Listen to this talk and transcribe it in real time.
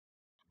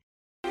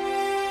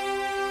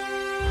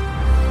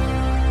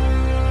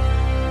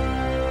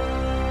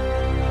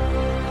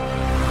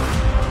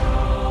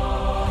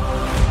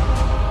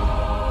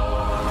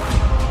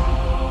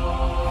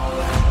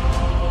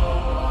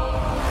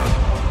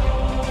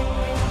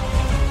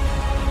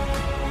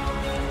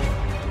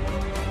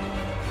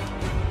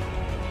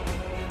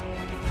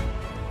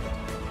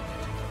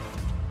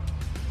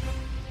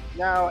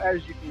Now,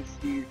 as you can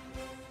see,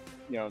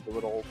 the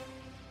little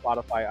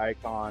Spotify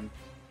icon,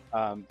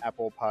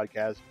 Apple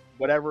Podcast,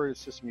 whatever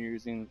system you're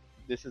using,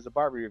 this is a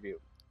Barbie review.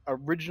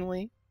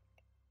 Originally,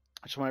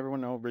 I just want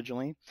everyone to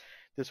know,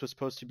 this was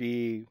supposed to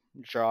be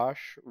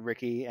Josh,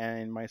 Ricky,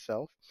 and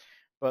myself,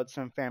 but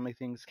some family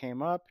things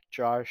came up.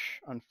 Josh,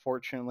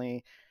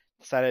 unfortunately,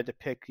 decided to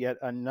pick yet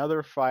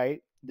another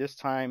fight. This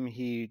time,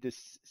 he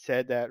just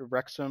said that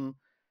Wrexham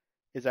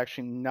is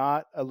actually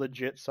not a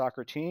legit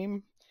soccer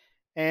team,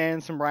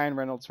 and some Ryan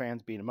Reynolds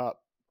fans beat him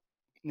up.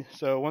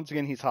 So once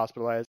again, he's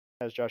hospitalized.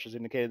 As Josh has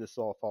indicated, this is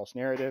all a false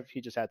narrative.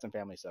 He just had some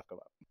family stuff come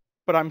up.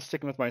 But I'm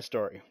sticking with my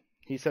story.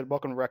 He said,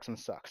 "Welcome to Wrexham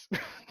sucks."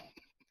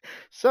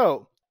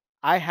 So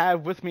I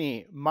have with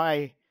me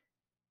my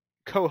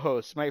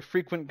co-host, my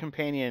frequent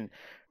companion.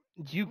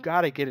 You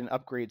gotta get an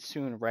upgrade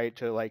soon, right?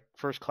 To like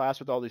first class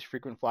with all these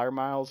frequent flyer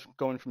miles,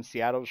 going from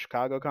Seattle to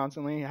Chicago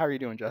constantly. How are you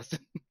doing, Justin?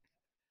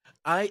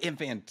 I am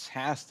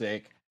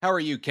fantastic. How are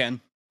you,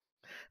 Ken?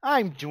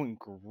 I'm doing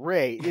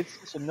great. It's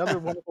just another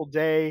wonderful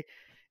day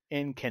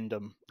in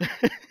Kingdom.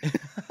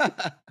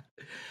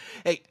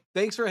 Hey,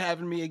 thanks for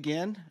having me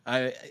again.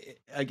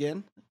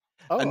 Again,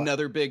 Oh,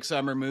 another big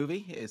summer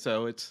movie. It's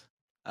going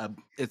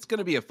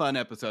to be a fun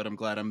episode. I'm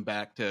glad I'm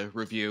back to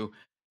review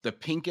the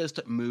pinkest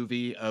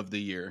movie of the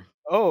year.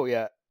 oh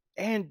yeah.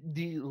 And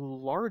the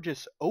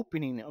largest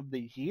opening of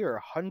the year,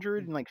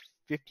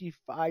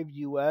 155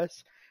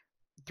 US,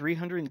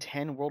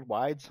 310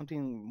 worldwide,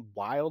 something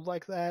wild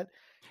like that.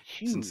 It's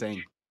Huge.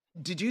 insane.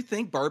 Did you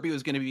think Barbie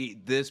was going to be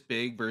this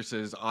big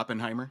versus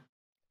Oppenheimer?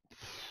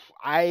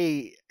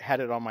 I had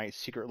it on my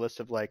secret list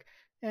of like,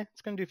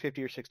 it's going to do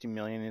 50 or 60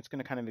 million. It's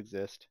going to kind of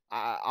exist.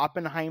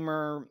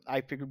 Oppenheimer,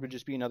 I figured would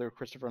just be another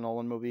Christopher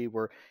Nolan movie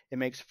where it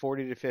makes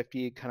 40 to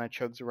 50, kind of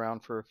chugs around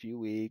for a few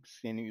weeks.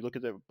 And you look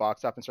at the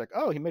box office, like,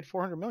 oh, he made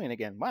 400 million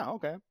again. Wow,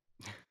 okay.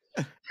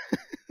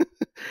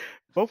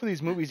 Both of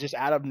these movies just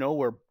out of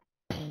nowhere.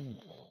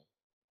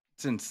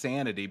 It's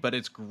insanity, but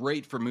it's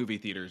great for movie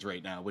theaters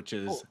right now, which Oh,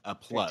 is a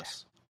fantastic.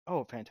 plus.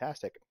 Oh,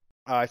 fantastic.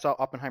 I saw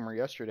Oppenheimer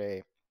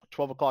yesterday,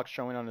 12 o'clock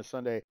showing on a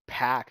Sunday,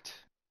 packed.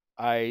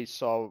 I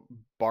saw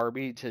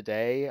Barbie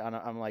today, and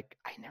I'm like,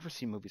 I never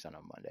see movies on a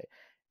Monday.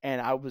 And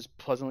I was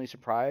pleasantly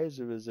surprised.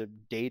 It was a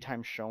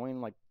daytime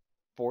showing, like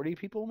 40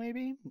 people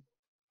maybe,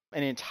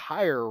 an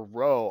entire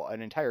row,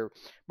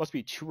 must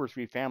be two or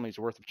three families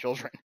worth of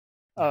children.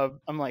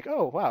 I'm like,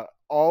 oh wow,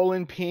 all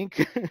in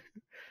pink,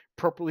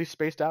 properly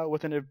spaced out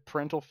within a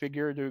parental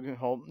figure to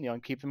hold,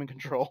 keep them in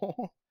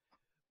control.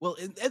 Well,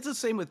 it's the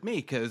same with me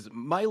because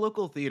my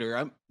local theater,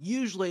 I'm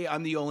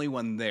the only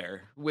one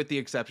there, with the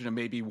exception of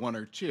maybe one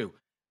or two.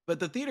 But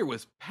the theater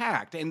was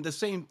packed, and the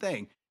same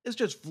thing. It's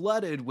just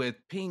flooded with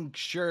pink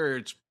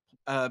shirts,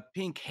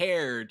 pink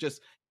hair, just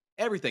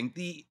everything.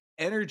 The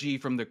energy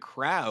from the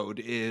crowd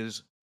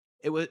it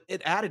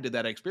added to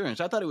that experience.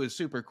 I thought it was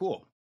super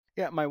cool.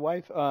 Yeah, my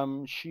wife,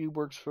 she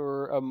works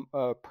for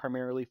a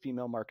primarily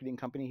female marketing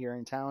company here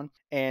in town,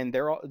 and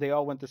they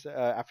all went this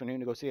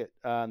afternoon to go see it.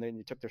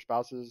 They took their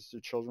spouses,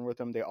 their children with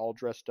them. They all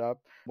dressed up.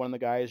 One of the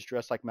guys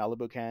dressed like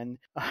Malibu Ken.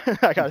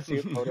 I got to see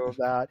a photo of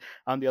that.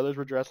 The others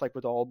were dressed like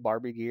with all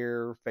Barbie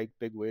gear, fake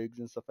big wigs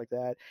and stuff like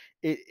that.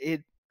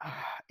 It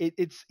it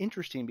it's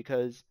interesting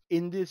because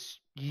in this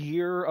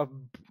year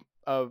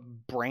of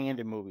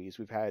branded movies.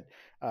 We've had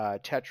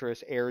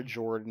Tetris, Air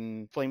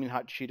Jordan, Flaming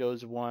Hot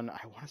Cheetos one.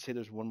 I want to say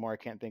there's one more. I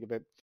can't think of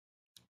it.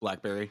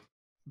 Blackberry.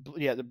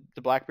 Yeah,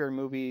 the BlackBerry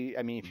movie.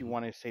 I mean, if you Mhm.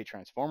 want to say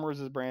Transformers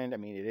is a brand, I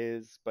mean it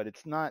is, but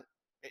it's not.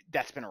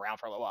 That's been around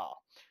for a little while.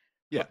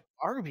 Yeah. But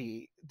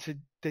Barbie, to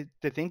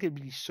think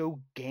it'd be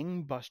so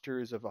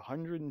gangbusters of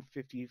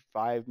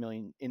 155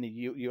 million in the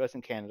U.S.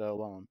 and Canada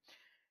alone,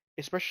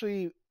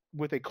 especially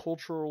with a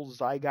cultural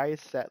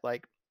zeitgeist that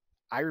like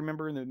I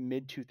remember in the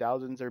mid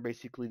 2000s, they're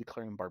basically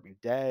declaring Barbie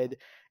dead.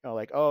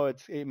 Like, oh,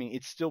 I mean,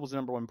 it still was the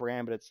number one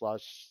brand, but it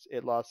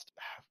lost,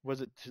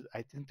 was it,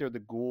 I think they're the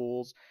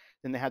Ghouls.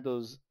 Then they had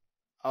those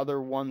other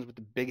ones with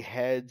the big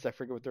heads. I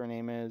forget what their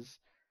name is.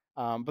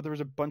 But there was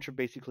a bunch of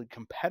basically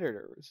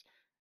competitors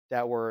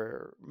that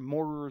were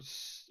more,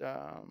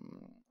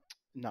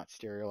 not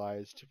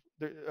sterilized.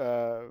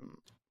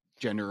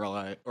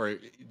 Generalized or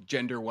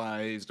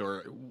gender-wise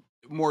or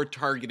more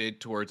targeted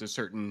towards a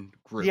certain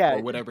group Yeah,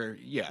 or whatever.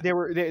 Yeah.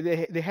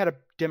 they had a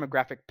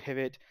demographic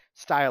pivot,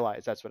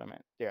 stylized. That's what I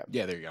meant. Yeah.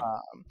 Yeah, there you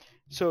go.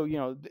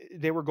 So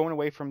they were going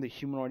away from the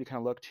humanoid kind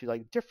of look to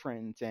like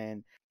different,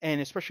 and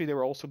especially they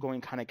were also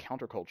going kind of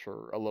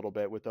counterculture a little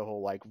bit with the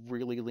whole like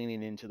really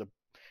leaning into the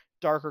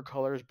darker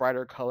colors,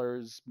 brighter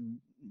colors.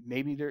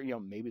 Maybe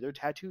they're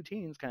tattoo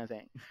teens kind of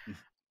thing.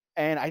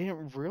 And I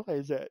didn't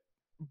realize that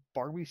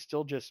Barbie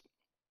still just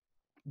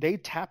they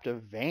tapped a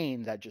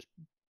vein that just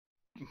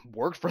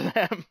worked for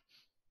them.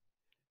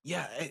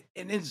 Yeah,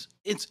 and it's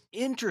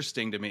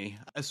interesting to me,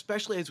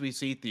 especially as we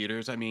see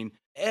theaters. I mean,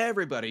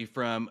 everybody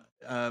from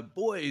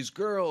boys,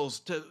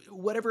 girls to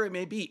whatever it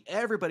may be,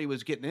 everybody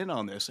was getting in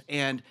on this.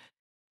 And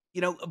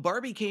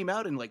Barbie came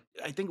out in like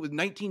I think it was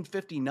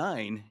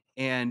 1959,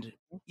 And,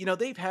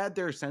 they've had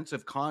their sense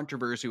of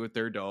controversy with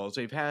their dolls.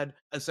 They've had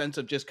a sense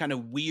of just kind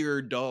of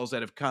weird dolls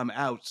that have come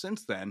out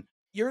since then.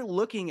 You're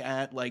looking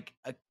at like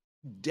a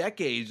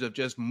decades of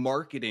just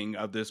marketing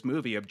of this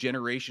movie of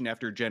generation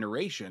after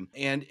generation.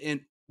 And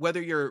in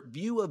whether your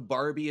view of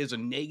Barbie is a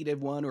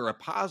negative one or a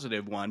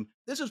positive one,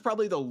 this is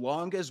probably the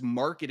longest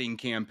marketing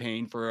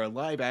campaign for a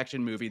live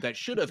action movie that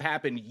should have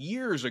happened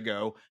years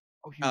ago.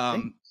 Oh, you'd think.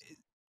 Um,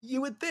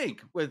 you would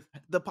think with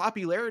the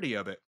popularity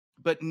of it.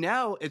 But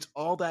now it's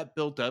all that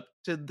built up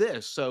to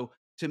this. So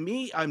to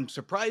me, I'm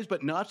surprised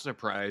but not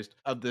surprised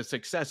of the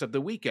success of the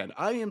weekend.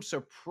 I am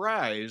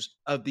surprised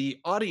of the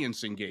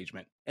audience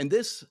engagement. And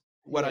this,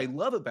 what I Yeah.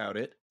 love about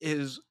it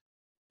is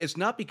it's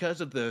not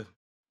because of the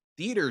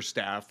theater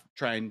staff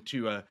trying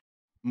to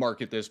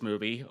market this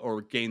movie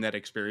or gain that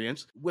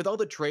experience. With all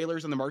the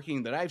trailers and the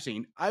marketing that I've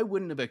seen, I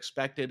wouldn't have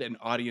expected an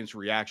audience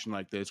reaction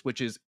like this, which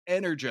is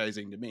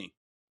energizing to me.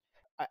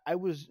 I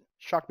was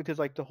shocked because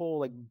like the whole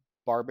like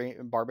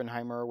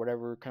Barbenheimer or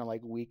whatever kind of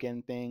like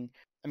weekend thing.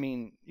 I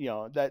mean,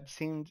 that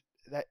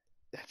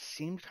that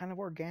seemed kind of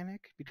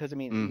organic because I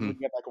mean, when Hmm. you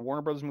have like a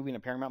Warner Brothers movie and a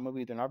Paramount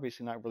movie, they're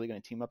obviously not really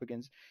going to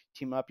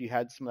team up. You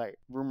had some like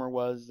rumor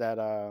was that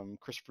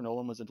Christopher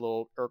Nolan was a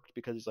little irked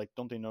because he's like,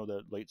 don't they know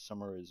that late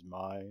summer is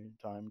my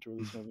time to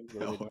release movies?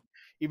 What are they doing?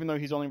 Even though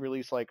he's only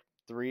released like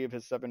 3 of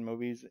his 7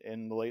 movies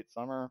in the late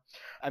summer.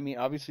 I mean,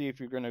 obviously, if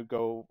you're going to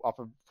go off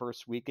of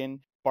first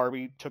weekend,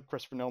 Barbie took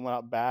Christopher Nolan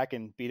out back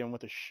and beat him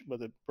with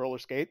a roller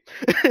skate.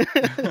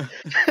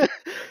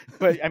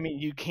 But I mean,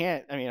 you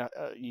can't. I mean,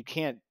 you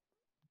can't.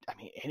 I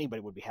mean,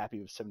 anybody would be happy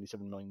with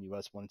 77 million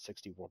US,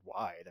 160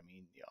 worldwide. I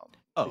mean,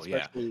 Oh, yeah.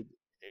 especially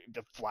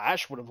the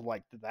Flash would have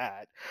liked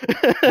that.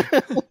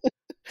 The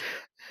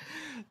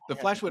And,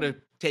 Flash would have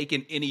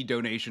taken any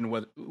donation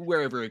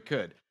wherever it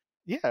could.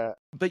 yeah.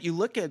 But you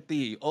look at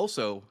the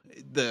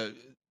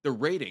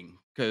rating,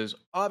 because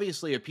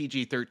obviously a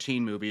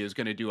PG-13 movie is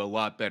gonna do a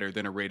lot better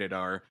than a rated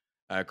R,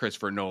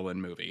 Christopher Nolan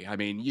movie. I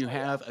mean, you Oh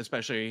yeah. have,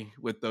 especially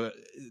with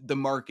the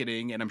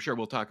marketing, and I'm sure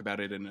we'll talk about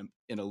it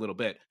in a little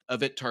bit,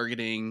 of it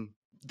targeting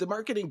the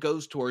marketing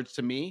goes towards,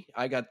 to me,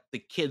 I got the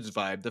kids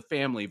vibe, the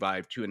family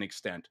vibe to an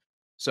extent.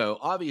 So,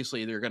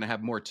 obviously, they're gonna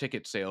have more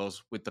ticket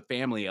sales with the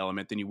family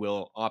element than you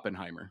will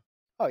Oppenheimer.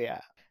 Oh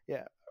yeah.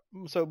 Yeah.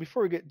 So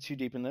before we get too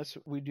deep in this,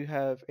 we do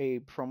have a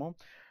promo.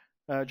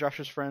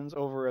 Josh's friends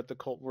over at the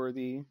Cult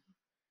Worthy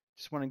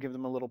just want to give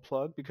them a little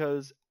plug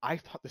because I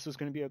thought this was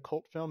going to be a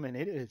cult film and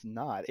it is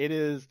not. It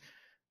is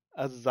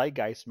a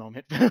zeitgeist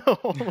moment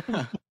film.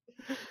 But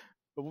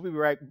we'll be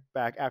right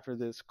back after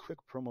this quick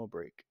promo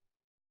break.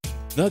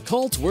 The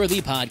Cult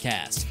Worthy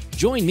Podcast.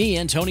 Join me,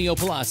 Antonio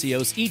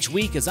Palacios, each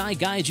week as I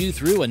guide you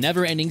through a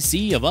never-ending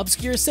sea of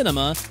obscure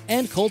cinema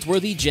and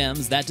cult-worthy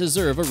gems that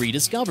deserve a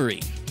rediscovery.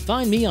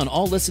 Find me on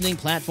all listening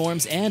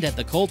platforms and at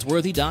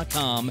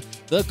thecultworthy.com.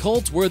 The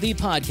Cult Worthy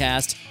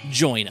Podcast.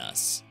 Join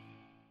us.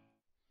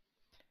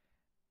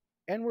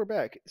 And we're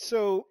back.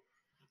 So,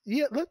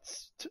 yeah,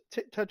 let's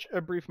touch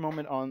a brief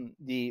moment on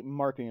the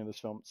marketing of this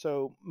film.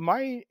 So,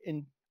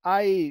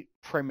 I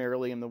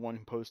primarily am the one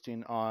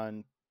posting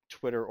on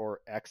Twitter or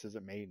X, as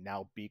it may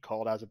now be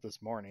called as of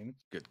this morning,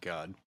 Good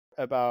God.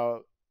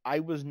 about I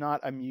was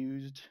not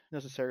amused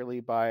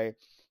necessarily by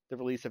the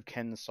release of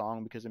Ken's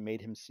song because it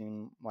made him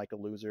seem like a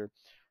loser.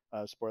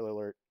 Spoiler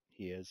alert,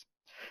 he is.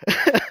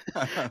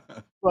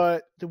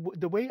 But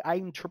the way I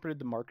interpreted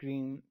the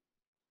marketing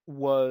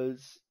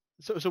was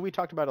so we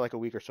talked about it like a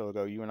week or so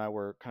ago. You and I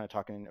were kind of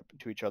talking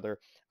to each other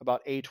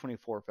about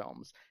A24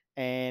 films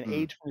and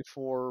Mm.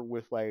 A24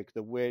 with like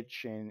The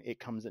Witch and It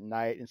Comes at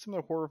Night and some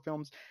of the horror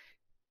films.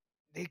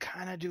 They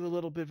kind of do a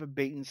little bit of a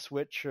bait and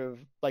switch of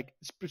like,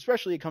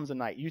 especially It Comes at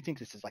Night. You think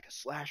this is like a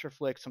slasher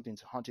flick,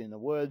 something's haunting in the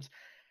woods.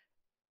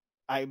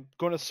 I'm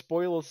going to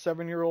spoil a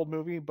 7-year-old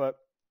movie, but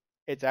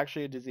it's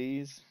actually a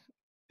disease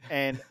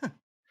and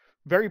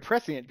very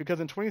prescient because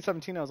in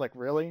 2017 I was like,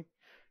 really?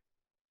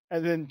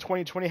 And then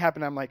 2020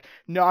 happened. I'm like,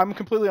 no, I'm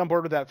completely on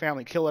board with that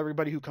family. Kill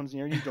everybody who comes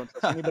near you. Don't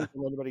trust anybody.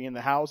 Kill anybody in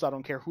the house. I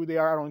don't care who they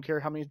are. I don't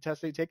care how many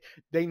tests they take.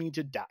 They need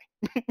to die.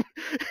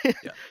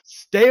 Yeah.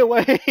 Stay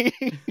away.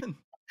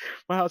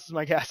 My house is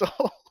my castle.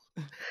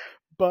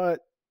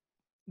 But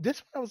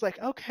this one, I was like,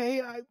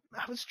 okay. I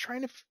was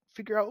trying to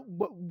figure out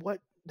what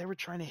they were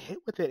trying to hit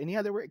with it. And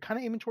yeah, they were kind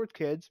of aiming towards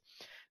kids.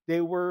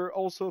 They were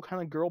also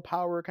kind of girl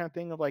power kind of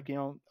thing of like,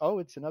 oh,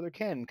 it's another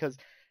Ken. Because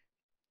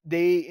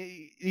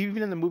they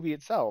even in the movie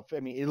itself, I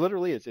mean, it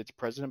literally is. It's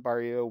President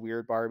Barrio,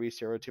 weird Barbie,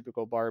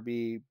 stereotypical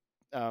Barbie,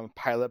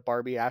 pilot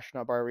Barbie,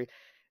 astronaut Barbie.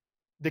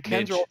 The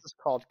Kens are all Midge. just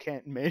called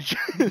Ken. Midge.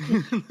 The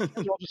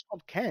Kens are all just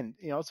called Ken.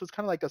 So it's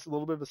kind of like a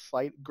little bit of a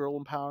slight girl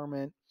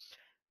empowerment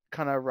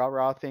kind of rah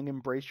rah thing.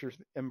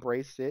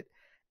 Embrace it.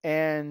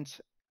 And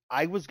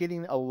I was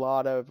getting a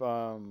lot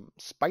of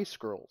Spice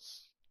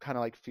Girls kind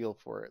of like feel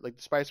for it. Like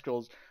the Spice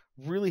Girls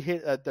really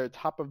hit at the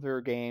top of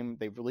their game.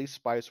 They've released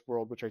Spice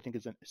World, which I think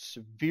is a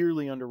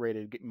severely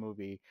underrated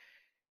movie.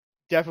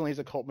 Definitely is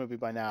a cult movie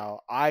by now.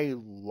 I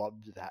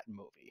loved that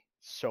movie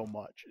so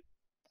much.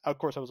 Of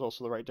course, I was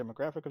also the right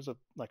demographic as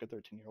like a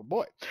 13-year-old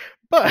boy,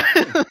 but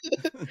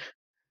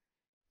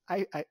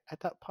I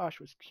thought Posh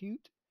was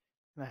cute,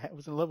 and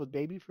was in love with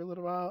Baby for a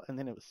little while, and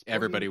then it was spoiled.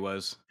 Everybody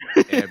was.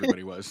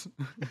 Everybody was.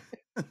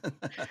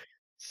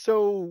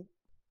 So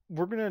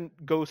we're gonna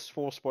go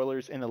full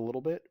spoilers in a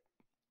little bit,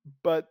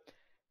 but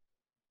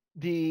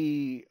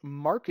the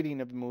marketing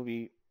of the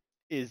movie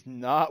is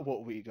not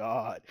what we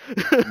got.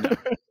 No,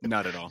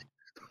 not at all.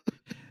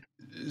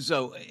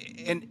 So,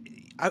 and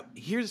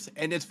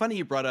and it's funny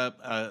you brought up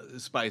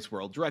Spice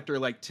World, director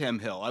like Tim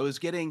Hill. I was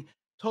getting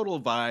total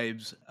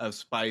vibes of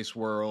Spice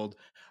World.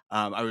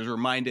 I was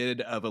reminded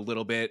of a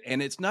little bit,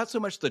 and it's not so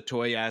much the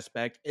toy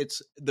aspect,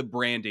 it's the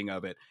branding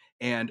of it.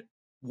 And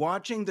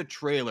watching the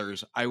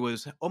trailers, I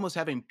was almost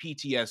having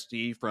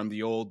PTSD from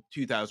the old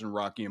 2000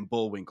 Rocky and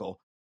Bullwinkle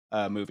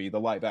movie, the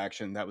live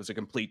action. That was a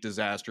complete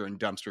disaster and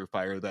dumpster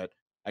fire that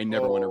I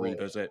never want to Oh,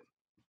 revisit.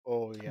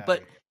 oh yeah,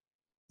 But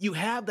you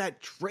have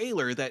that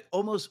trailer that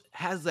almost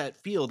has that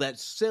feel, that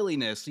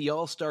silliness, the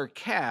all-star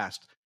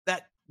cast,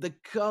 that the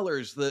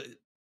colors, the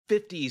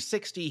 50s,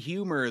 60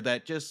 humor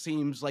that just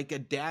seems like a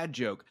dad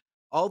joke.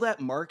 All that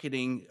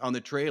marketing on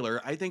the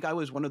trailer, I think I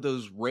was one of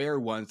those rare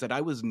ones that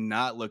I was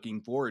not looking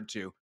forward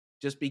to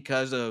just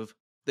because of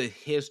the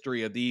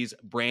history of these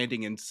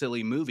branding and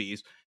silly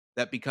movies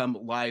that become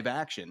live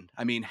action.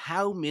 I mean,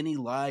 how many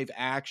live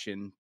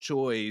action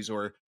toys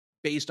or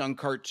based on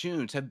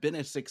cartoons have been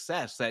a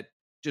success that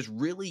just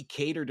really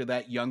cater to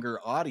that younger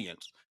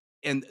audience.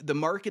 And the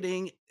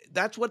marketing,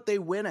 that's what they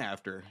went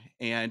after.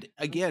 And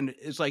again,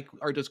 it's like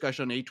our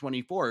discussion on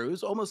A24. It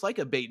was almost like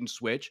a bait and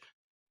switch.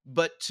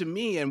 But to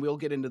me, and we'll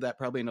get into that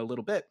probably in a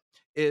little bit,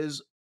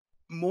 is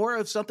more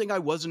of something I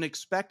wasn't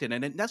expecting.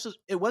 And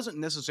it wasn't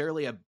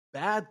necessarily a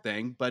bad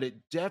thing, but it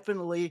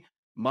definitely,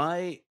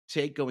 my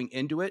take going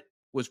into it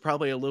was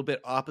probably a little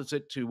bit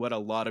opposite to what a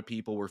lot of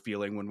people were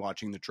feeling when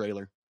watching the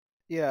trailer.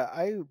 yeah.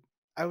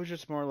 I was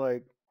just more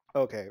like,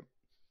 okay,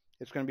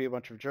 it's going to be a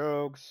bunch of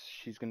jokes.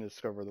 She's going to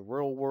discover the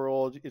real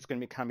world. It's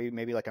going to be kind of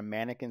maybe like a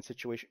mannequin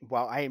situation.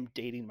 Wow, I am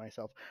dating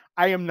myself.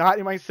 I am not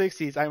in my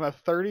 60s. I'm a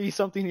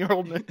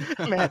 30-something-year-old man.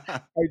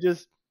 I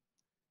just,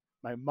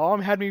 my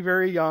mom had me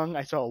very young.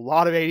 I saw a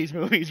lot of 80s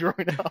movies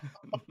growing up.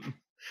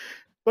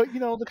 But,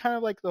 the kind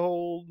of like the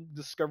whole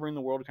discovering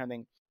the world kind of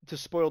thing. To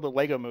spoil the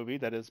Lego movie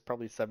that is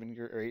probably 7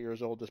 or 8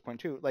 years old at this point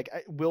too. Like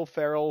Will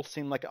Ferrell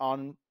seemed like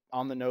on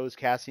the nose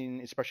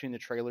casting, especially in the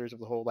trailers of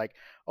the whole like,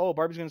 oh,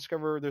 Barbie's gonna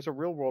discover there's a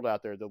real world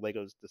out there. The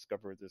Legos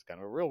discovered there's kind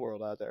of a real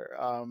world out there.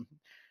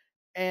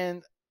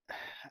 And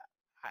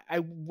I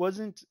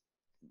wasn't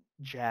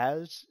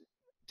jazzed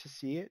to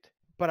see it,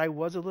 but I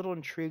was a little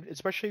intrigued,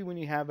 especially when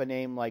you have a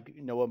name like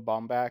Noah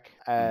Baumbach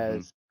Hmm.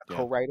 as a Yeah.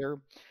 co-writer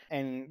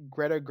and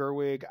Greta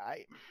Gerwig.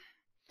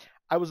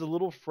 I was a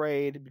little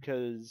afraid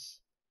because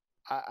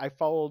I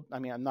followed. I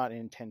mean, I'm not an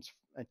intense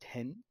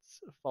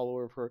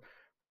follower of her,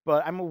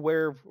 but I'm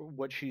aware of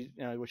what she's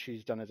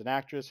done as an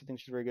actress. I think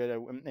she's very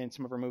good in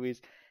some of her movies,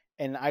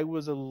 and I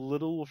was a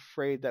little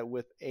afraid that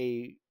with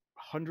a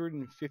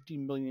 $150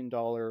 million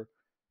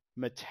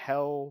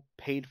Mattel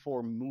paid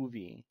for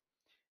movie,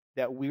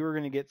 that we were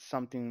going to get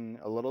something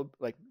a little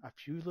like a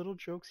few little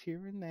jokes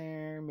here and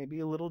there, maybe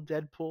a little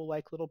Deadpool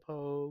like little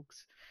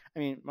pokes. I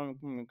mean,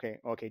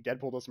 okay,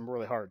 Deadpool does some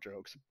really hard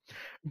jokes,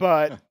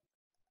 but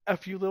a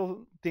few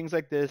little things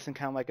like this and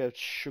kind of like a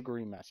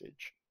sugary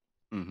message.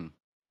 Hmm.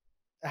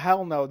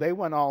 Hell no, they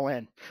went all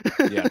in.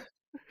 Yeah.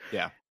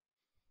 Yeah.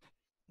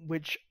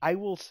 Which I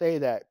will say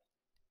that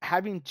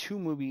having two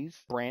movies,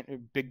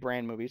 big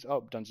brand movies.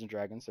 Oh, Dungeons and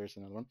Dragons, there's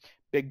another one.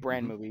 Big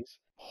brand Hmm. movies,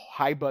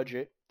 high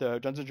budget. The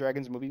Dungeons and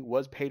Dragons movie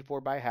was paid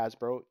for by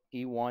Hasbro.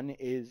 E1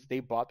 is they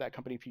bought that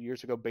company a few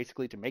years ago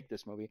basically to make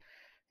this movie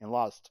and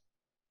lost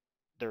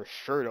their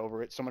shirt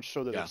over it so much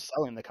so that they're Yeah.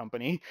 selling the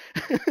company.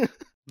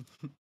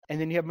 And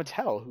then you have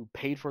Mattel who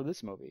paid for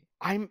this movie.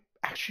 I'm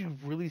actually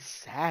really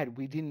sad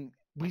we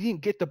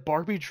didn't get the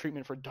Barbie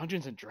treatment for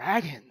Dungeons and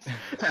Dragons.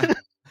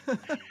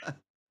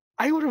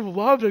 I would have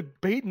loved a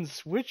bait and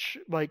switch.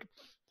 Like,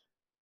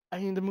 I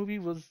mean, the movie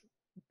was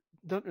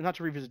not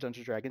to revisit Dungeons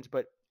and Dragons,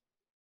 but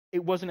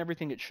it wasn't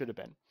everything it should have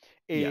been.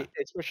 Yeah.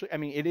 Especially, I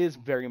mean, it is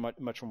very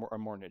much more a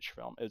more niche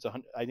film. I think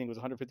it was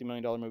a $150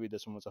 million movie.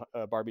 This one was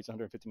Barbie's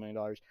 $150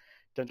 million.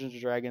 Dungeons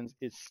and Dragons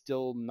is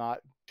still not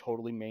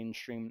totally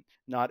mainstream.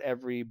 Not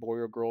every boy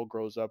or girl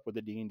grows up with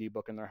a D&D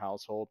book in their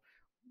household.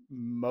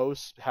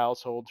 Most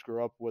households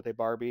grew up with a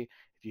Barbie.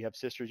 If you have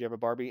sisters, you have a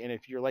Barbie, and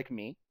if you're like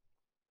me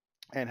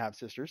and have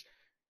sisters,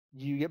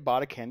 you get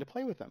bought a Ken to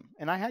play with them.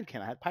 And I had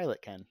Ken. I had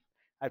Pilot Ken.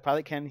 I had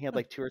Pilot Ken. He had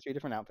like two or three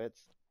different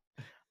outfits.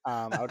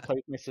 I would play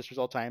with my sisters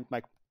all the time.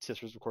 My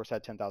sisters, of course,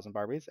 had 10,000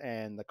 Barbies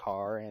and the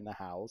car and the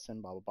house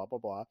and blah, blah, blah, blah,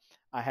 blah.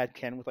 I had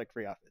Ken with like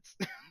three outfits.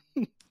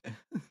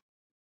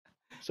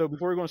 So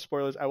before we go into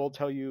spoilers, I will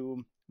tell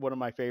you one of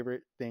my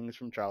favorite things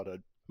from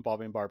childhood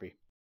involving Barbie.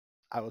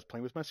 I was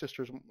playing with my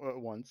sisters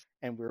once,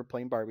 and we were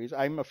playing Barbies.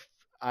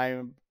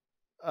 I'm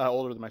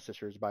older than my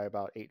sisters by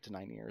about 8 to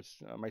 9 years.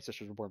 My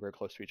sisters were born very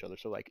close to each other,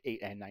 so like 8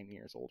 and 9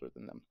 years older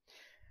than them.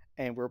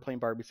 And we were playing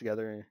Barbies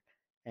together.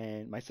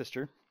 And my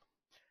sister,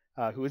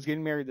 who is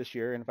getting married this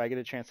year, and if I get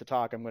a chance to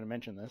talk, I'm going to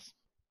mention this.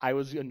 I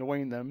was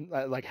annoying them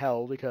like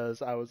hell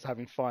because I was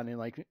having fun and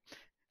like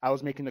I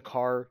was making the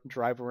car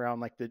drive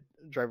around and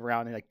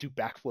like do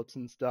backflips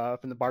and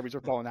stuff, and the Barbies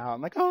are falling out.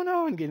 I'm like, oh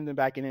no, and getting them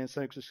back in, and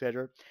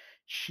etc.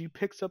 She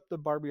picks up the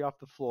Barbie off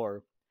the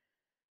floor,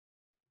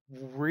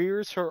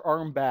 rears her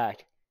arm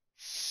back,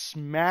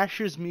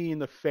 smashes me in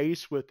the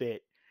face with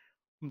it,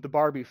 the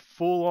Barbie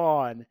full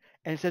on,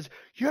 and says,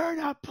 "You're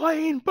not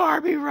playing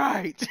Barbie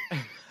right."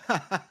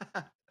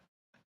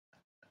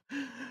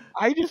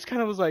 I just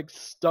kind of was like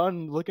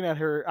stunned looking at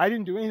her. I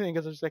didn't do anything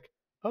because I was like,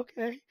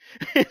 okay.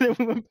 And then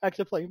we went back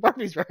to playing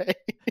Barbies right.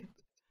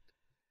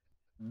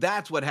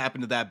 That's what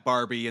happened to that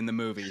Barbie in the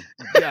movie.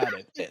 Got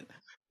it.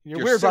 You're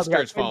Your weird about that.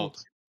 sister's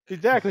fault.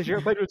 Exactly. She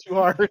played it too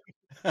hard.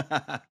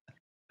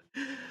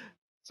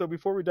 So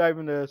before we dive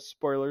into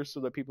spoilers, so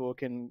that people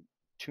can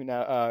tune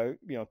out,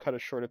 cut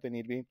us short if they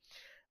need to be.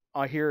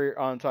 Here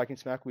on Talking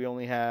Smack, we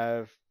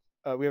have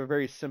a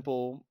very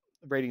simple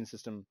rating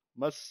system: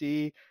 must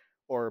see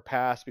or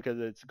pass because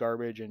it's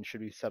garbage and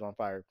should be set on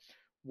fire.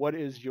 What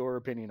is your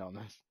opinion on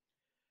this?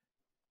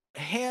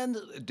 Hand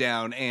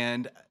down,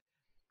 and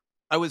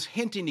I was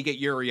hinting to get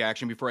your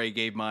reaction before I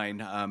gave mine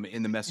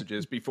in the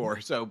messages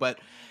before. So, but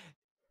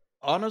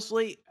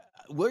honestly,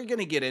 we're going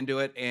to get into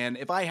it. And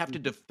if I have to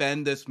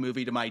defend this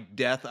movie to my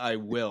death, I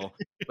will.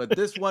 But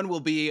this one will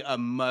be a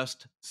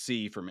must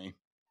see for me.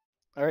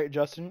 All right,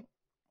 Justin.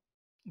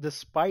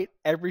 Despite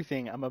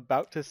everything I'm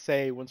about to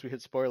say once we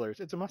hit spoilers,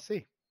 it's a must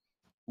see.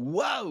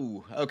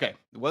 Whoa. Okay.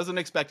 Wasn't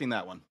expecting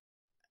that one.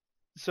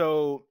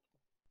 So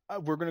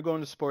we're going to go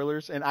into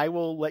spoilers, and I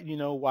will let you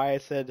know why I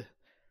said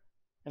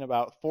in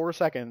about 4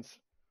 seconds,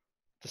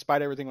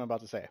 despite everything I'm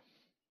about to say.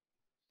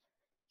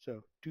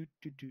 So,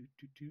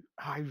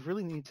 I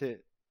really need to.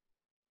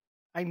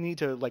 I need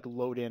to like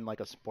load in like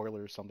a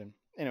spoiler or something.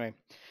 Anyway,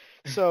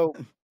 so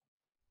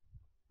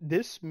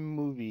this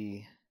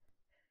movie,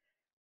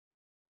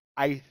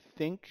 I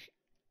think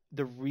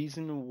the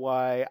reason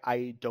why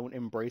I don't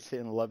embrace it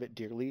and love it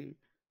dearly,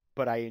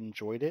 but I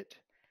enjoyed it,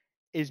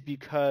 is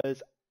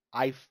because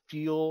I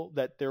feel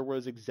that there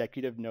was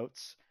executive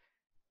notes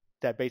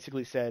that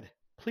basically said,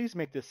 please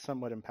make this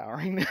somewhat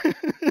empowering.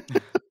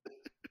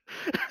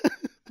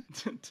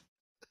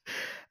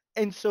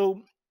 And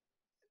so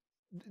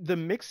the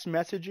mixed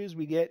messages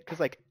we get, because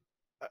like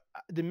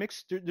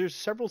there's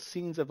several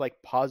scenes of like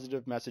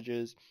positive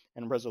messages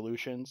and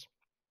resolutions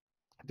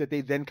that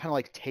they then kind of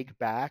like take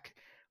back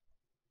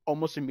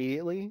almost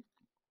immediately.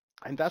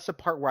 And that's the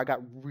part where I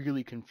got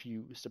really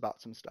confused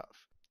about some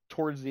stuff.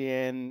 Towards the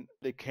end,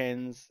 the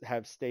Kens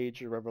have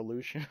staged a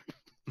revolution.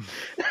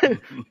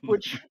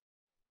 Which,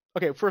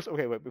 okay,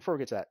 wait, before we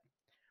get to that,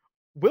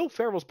 Will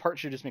Ferrell's part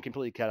should just been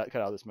completely cut out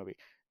of this movie.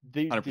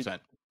 100%.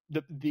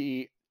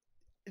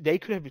 They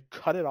could have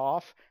cut it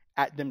off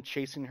at them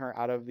chasing her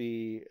out of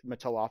the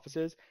Mattel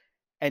offices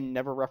and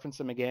never referenced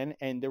them again,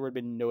 and there would have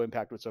been no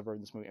impact whatsoever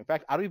in this movie. In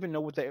fact, I don't even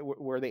know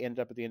where they ended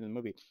up at the end of the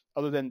movie,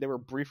 other than they were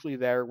briefly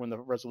there when the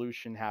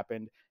resolution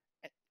happened,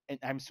 and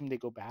I'm assuming they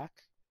go back.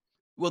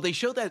 Well, they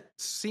show that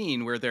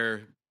scene where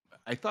they're,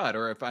 I thought,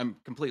 or if I'm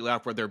completely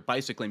off, where they're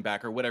bicycling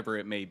back or whatever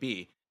it may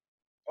be.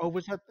 Oh,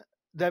 was that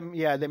them?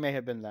 Yeah, they may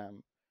have been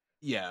them.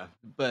 Yeah,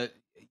 but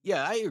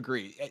yeah, I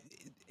agree.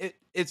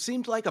 It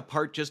seemed like a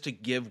part just to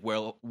give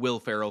Will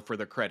Ferrell for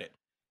the credit.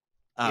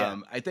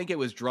 I think it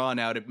was drawn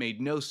out. It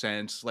made no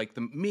sense. Like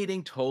the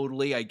meeting,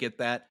 totally, I get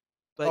that,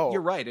 but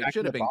you're right. It Back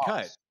should in have the been box.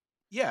 cut.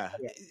 Yeah,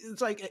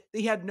 it's like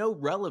he had no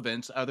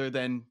relevance other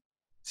than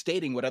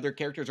stating what other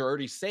characters are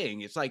already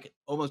saying. It's like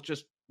almost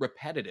just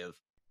repetitive.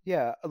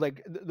 Yeah,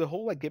 like the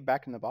whole like get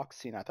back in the box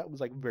scene, I thought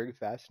was like very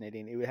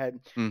fascinating. It had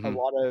a Hmm.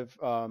 lot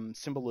of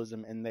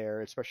symbolism in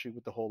there, especially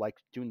with the whole like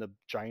doing the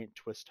giant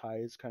twist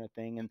ties kind of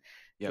thing, and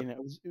Yep. it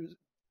was.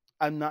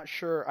 I'm not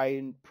sure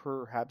I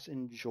perhaps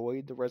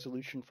enjoyed the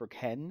resolution for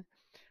Ken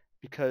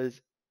because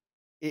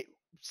it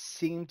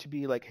seemed to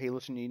be like, hey,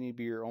 listen, you need to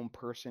be your own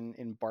person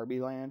in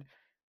Barbie Land,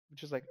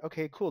 which is like,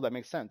 okay, cool, that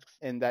makes sense,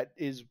 and that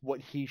is what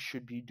he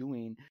should be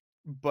doing.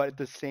 But at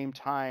the same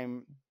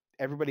time,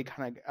 everybody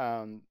kind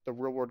of the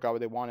real world got what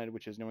they wanted,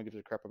 which is no one gives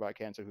a crap about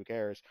Ken, so who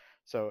cares?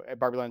 So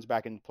Barbie Land's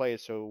back in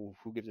place, so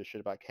who gives a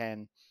shit about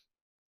Ken?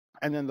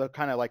 And then the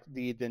kind of like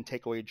the then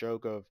takeaway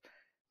joke of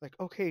like,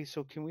 okay,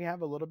 so can we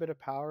have a little bit of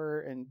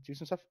power and do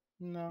some stuff?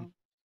 No,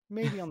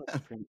 maybe on the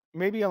Supreme,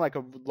 maybe on like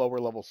a lower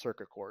level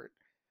circuit court.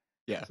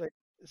 Yeah. It's like,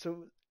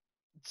 so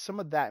some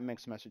of that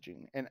mixed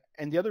messaging,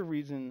 and the other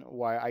reason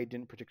why I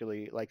didn't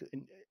particularly like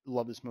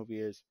love this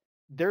movie is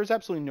there's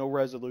absolutely no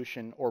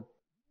resolution or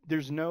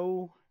there's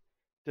no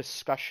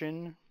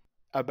discussion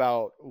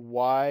about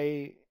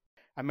why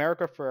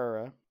America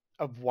Ferrera,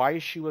 of why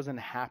she was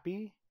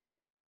unhappy,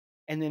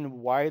 and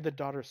then why the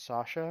daughter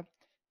Sasha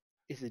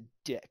is a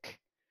dick.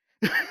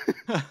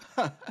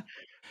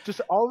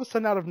 Just all of a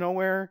sudden out of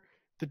nowhere,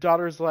 the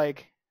daughter's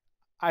like,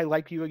 I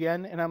like you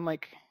again. And I'm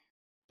like,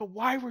 but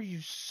why were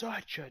you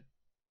such a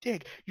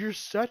dick? You're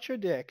such a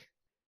dick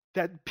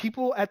that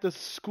people at the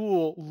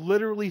school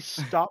literally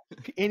stop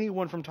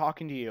anyone from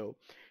talking to you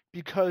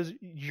because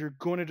you're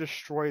going to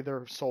destroy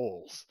their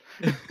souls.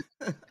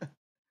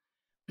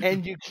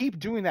 And you keep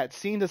doing that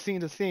scene to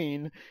scene to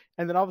scene,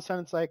 and then all of a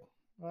sudden it's like,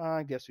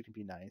 I guess we can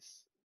be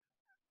nice.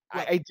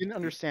 Well, I didn't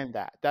understand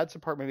that. That's the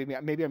part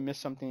maybe I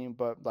missed something,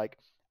 but like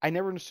I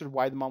never understood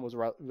why the mom was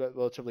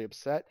relatively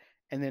upset,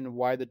 and then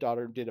why the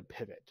daughter did a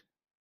pivot.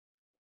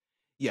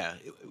 yeah.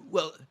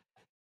 Well,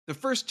 the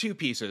first two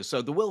pieces,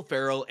 so the Will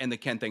Ferrell and the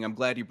Ken thing, I'm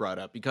glad you brought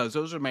up because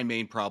those are my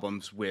main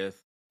problems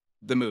with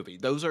the movie.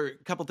 Those are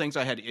a couple things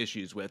I had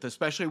issues with,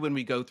 especially when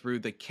we go through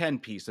the Ken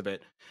piece of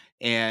it.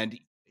 And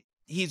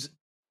he's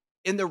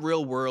in the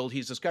real world,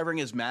 he's discovering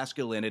his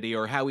masculinity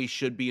or how he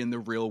should be in the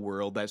real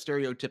world, that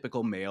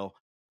stereotypical male.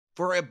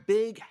 For a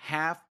big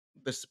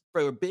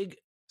for a big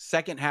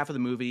second half of the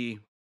movie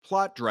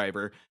plot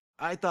driver,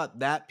 I thought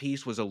that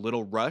piece was a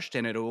little rushed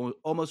and it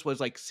almost was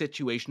like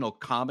situational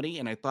comedy.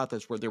 And I thought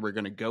that's where they were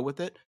going to go with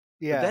it.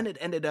 But Yeah, then it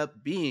ended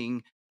up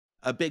being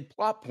a big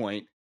plot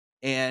point,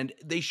 and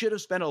they should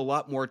have spent a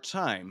lot more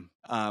time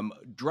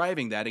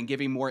driving that and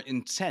giving more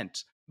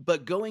intent.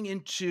 But going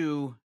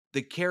into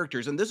the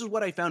characters, and this is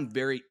what I found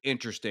very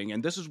interesting,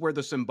 and this is where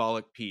the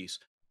symbolic piece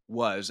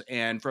was.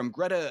 And from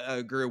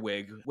Greta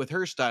Gerwig, with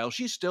her style,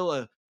 she's still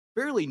a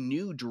fairly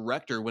new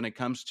director when it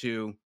comes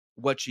to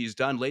what she's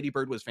done. Lady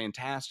Bird was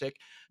fantastic,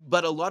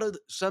 but a lot of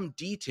some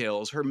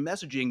details, her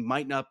messaging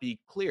might not be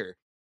clear.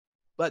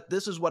 But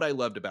this is what I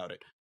loved about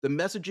it. The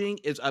messaging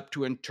is up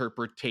to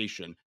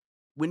interpretation.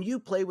 When you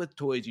play with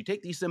toys, you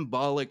take these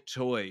symbolic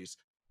toys,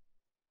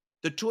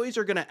 the toys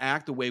are going to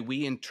act the way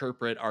we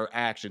interpret our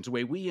actions, the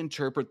way we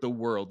interpret the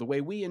world, the way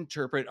we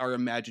interpret our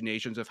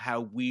imaginations of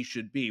how we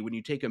should be. When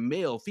you take a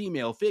male,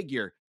 female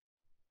figure,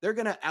 they're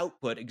going to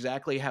output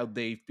exactly how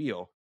they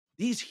feel.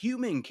 These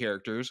human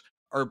characters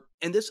are,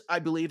 and this I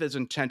believe is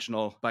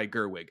intentional by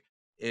Gerwig,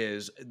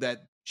 is that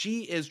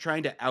she is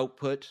trying to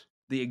output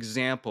the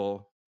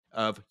example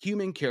of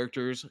human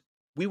characters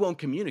we won't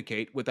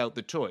communicate without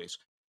the toys.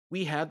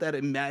 We have that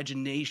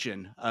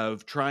imagination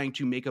of trying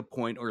to make a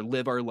point or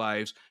live our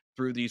lives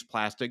through these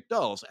plastic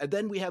dolls. And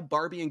then we have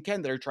Barbie and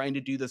Ken that are trying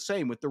to do the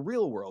same with the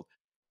real world.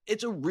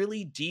 It's a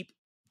really deep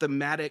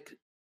thematic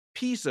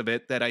piece of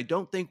it that I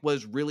don't think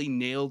was really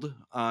nailed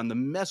on the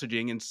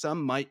messaging, and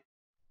some might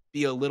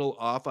be a little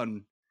off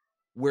on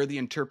where the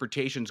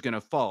interpretation's going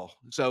to fall.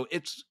 So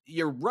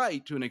you're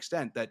right to an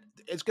extent that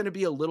it's going to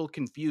be a little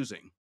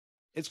confusing.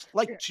 It's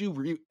like yeah,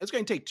 it's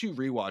going to take two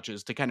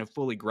rewatches to kind of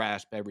fully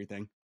grasp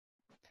everything.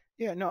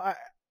 yeah. No, I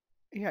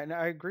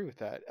agree with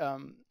that.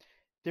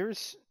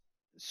 There's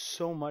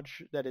so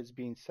much that is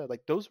being said.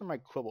 Like those are my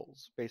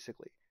quibbles,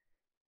 basically.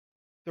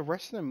 The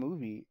rest of the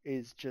movie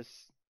is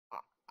just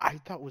I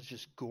thought was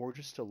just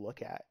gorgeous to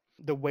look at.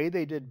 The way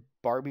they did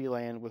Barbie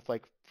Land with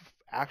like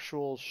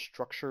actual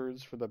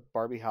structures for the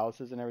Barbie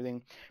houses and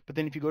everything. But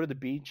then if you go to the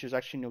beach, there's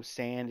actually no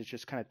sand. It's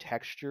just kind of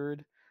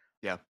textured.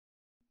 Yeah.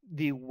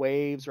 The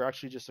waves are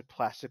actually just like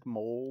plastic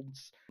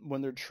molds.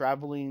 When they're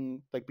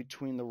traveling like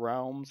between the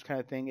realms kind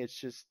of thing, it's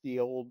just the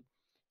old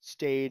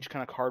stage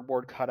kind of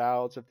cardboard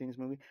cutouts of things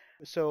moving.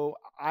 So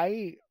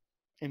I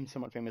am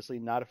somewhat famously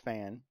not a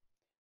fan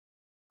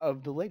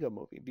of the Lego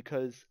movie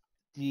because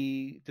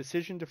the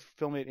decision to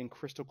film it in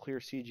crystal clear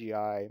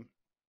CGI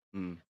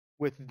Mm.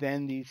 with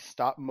then the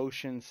stop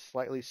motion,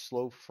 slightly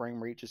slow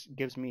frame rate just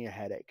gives me a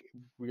headache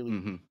really,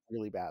 Hmm.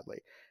 really badly.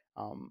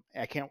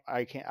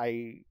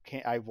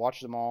 I've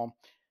watched them all,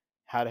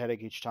 had a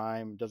headache each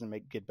time, doesn't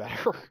make get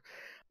better.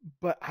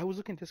 But I was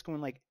looking at this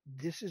going like,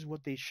 this is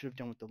what they should have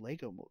done with the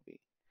Lego movie.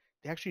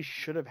 They actually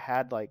should have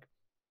had like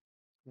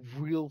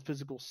real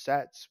physical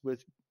sets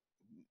with,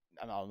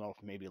 I don't know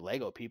if maybe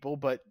Lego people,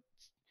 but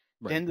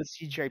Right. then the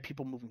CGI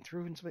people moving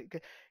through and stuff.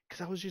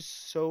 Because I was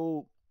just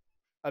so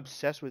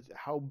obsessed with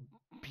how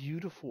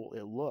beautiful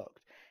it looked.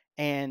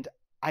 And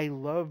I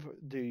love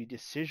the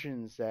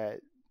decisions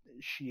that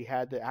she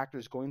had the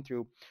actors going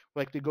through.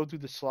 Like they go through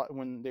the slide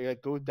when they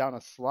like go down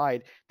a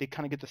slide, they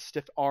kind of get the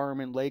stiff arm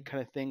and leg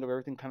kind of thing of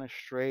everything kind of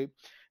straight.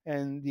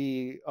 And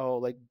the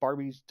like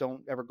Barbies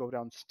don't ever go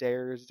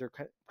downstairs. They're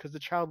because the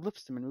child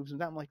lifts them and moves them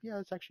down. I'm like, yeah,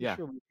 that's actually Yeah.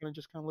 true. We're gonna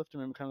just kind of lift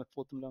them and kind of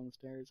float them down the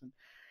stairs. And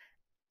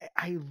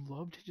I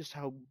loved just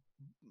how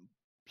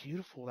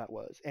beautiful that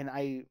was. And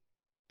I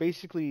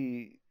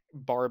basically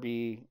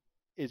Barbie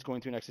is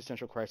going through an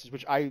existential crisis,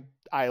 which I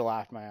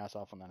laughed my ass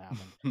off when that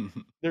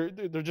happened.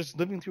 They're just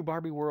living through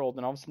Barbie world,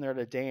 and all of a sudden they're at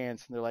a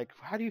dance, and they're like,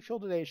 "How do you feel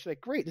today?" She's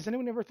like, "Great." Does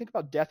anyone ever think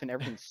about death? And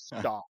everything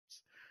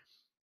stops,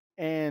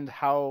 and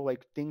how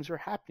like things are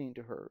happening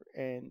to her.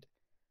 And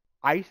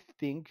I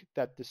think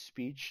that the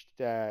speech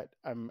that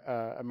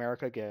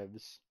America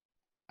gives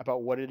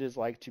about what it is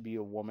like to be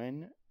a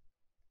woman,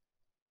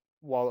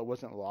 while it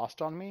wasn't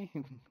lost on me,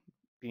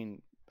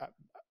 being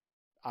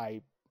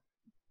I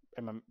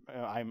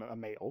I'm a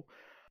male.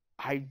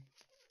 I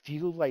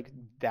feel like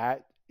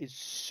that is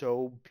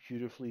so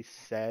beautifully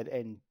said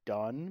and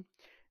done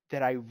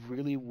that I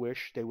really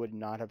wish they would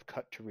not have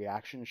cut to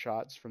reaction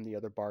shots from the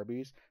other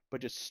Barbies, but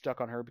just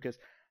stuck on her because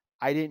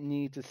I didn't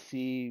need to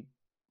see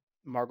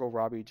Margot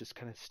Robbie just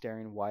kind of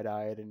staring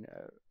wide-eyed and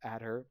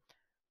at her.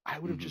 I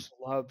would have Hmm. just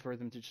loved for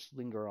them to just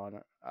linger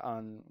on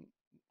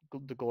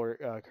the Glory.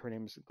 Her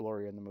name's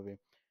Gloria in the movie.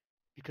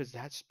 because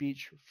that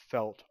speech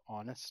felt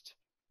honest.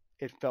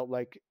 It felt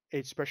like,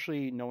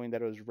 especially knowing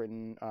that it is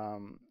written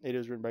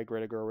by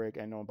Greta Gerwig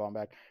and Noah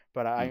Baumbach,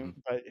 Hmm.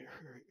 but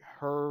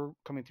her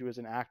coming through as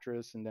an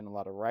actress and then a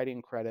lot of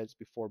writing credits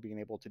before being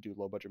able to do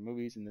low budget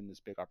movies and then this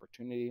big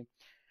opportunity.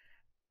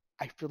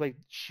 I feel like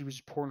she was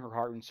pouring her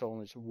heart and soul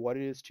into what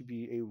it is to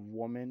be a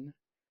woman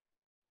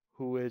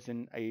who is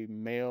in a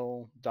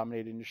male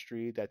dominated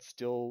industry that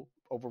still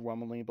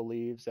overwhelmingly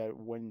believes that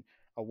when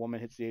a woman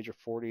hits the age of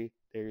 40,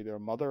 they're either a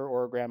mother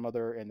or a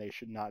grandmother and they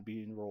should not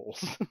be in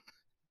roles.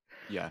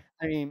 Yeah.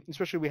 I mean,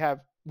 especially we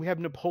have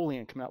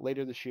Napoleon coming out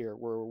later this year,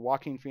 where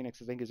Joaquin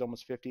Phoenix, I think, is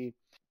almost 50,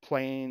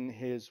 playing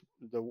his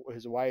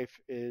wife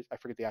is, I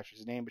forget the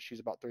actress's name, but she's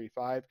about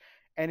 35,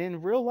 and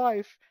in real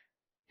life,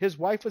 his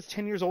wife was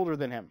 10 years older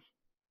than him.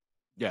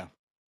 Yeah. Yeah.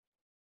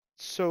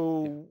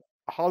 So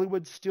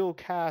Hollywood still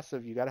casts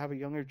of, you got to have a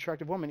younger,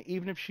 attractive woman,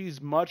 even if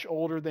she's much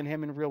older than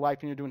him in real life,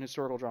 and you're doing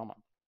historical drama.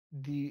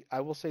 The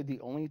I will say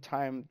the only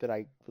time that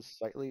I was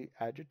slightly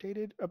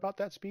agitated about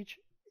that speech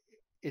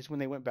is when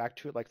they went back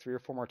to it like 3 or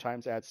 4 more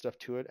times to add stuff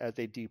to it as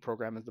they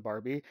deprogram as the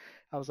Barbie.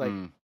 I was like,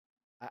 Mm.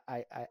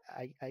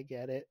 I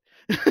get it.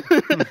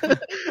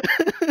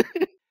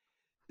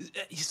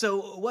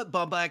 So what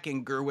Baumbach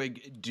and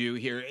Gerwig do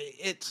here,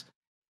 it's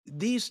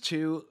these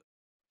two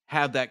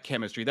have that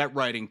chemistry, that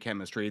writing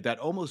chemistry that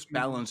almost Mhm.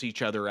 balance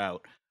each other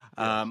out.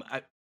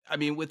 Yes. I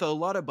mean, with a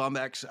lot of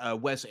Baumbach's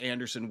Wes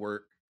Anderson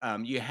work,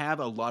 you have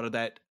a lot of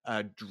that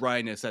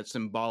dryness, that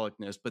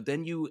symbolicness, but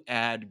then you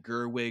add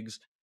Gerwig's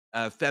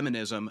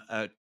feminism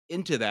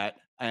into that,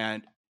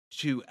 and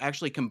to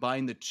actually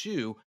combine the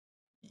two,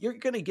 you're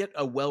going to get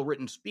a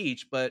well-written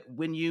speech. But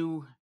when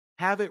you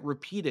have it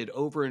repeated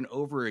over and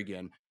over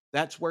again,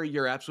 that's where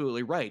you're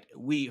absolutely right.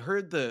 We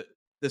heard the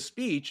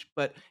speech,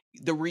 but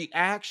the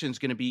reaction's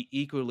going to be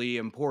equally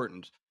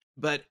important.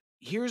 But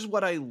here's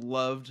what I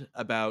loved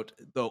about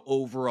the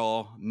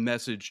overall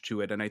message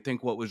to it, and I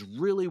think what was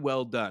really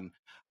well done,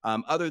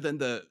 other than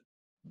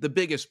the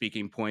biggest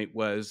speaking point,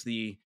 was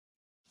the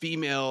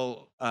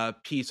female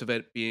piece of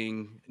it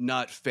being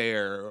not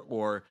fair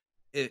or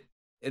it,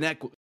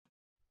 inequitable.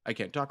 I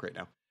can't talk right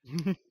now.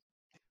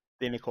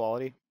 The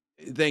inequality.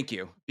 Thank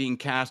you. Being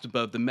cast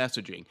above the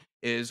messaging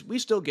is, we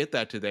still get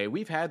that today.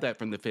 We've had that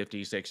from the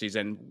 50s, 60s,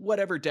 and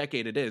whatever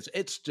decade it is,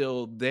 it's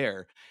still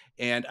there.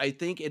 And I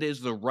think it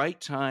is the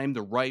right time,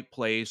 the right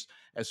place,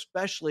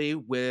 especially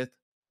with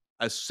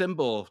a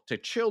symbol to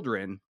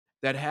children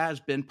that has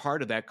been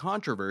part of that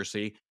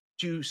controversy,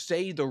 to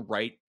say the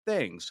right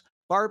things.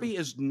 Barbie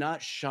is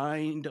not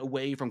shined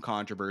away from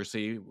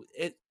controversy.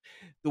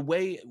 The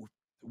way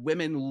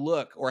women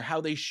look, or how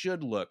they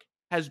should look,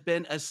 has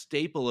been a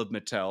staple of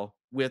Mattel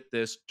with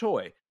this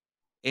toy.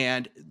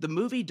 And the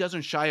movie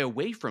doesn't shy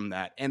away from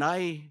that. And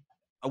I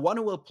want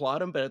to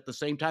applaud them, but at the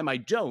same time I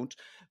don't.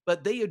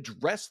 But they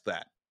address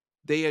that.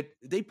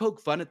 They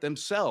poke fun at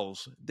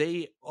themselves.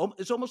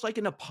 It's almost like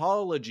an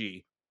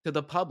apology to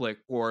the public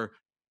for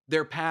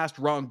their past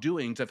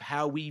wrongdoings of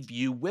how we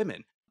view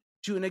women.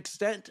 To an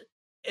extent,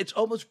 it's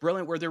almost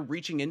brilliant where they're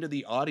reaching into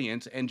the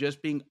audience and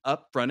just being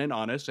upfront and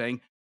honest,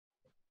 saying,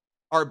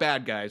 "Our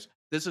bad guys.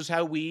 This is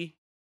how we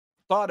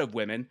thought of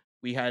women.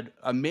 We had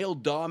a male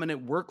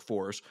dominant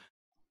workforce,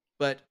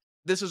 but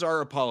this is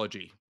our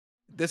apology.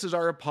 This is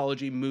our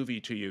apology movie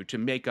to you to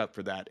make up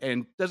for that."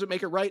 And does it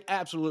make it right?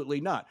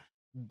 Absolutely not.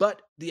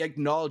 But the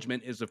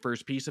acknowledgement is the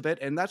first piece of it.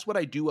 And that's what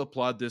I do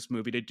applaud this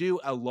movie to do,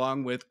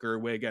 along with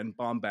Gerwig and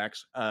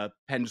Baumbach's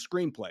pen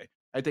screenplay.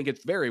 I think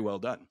it's very well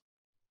done.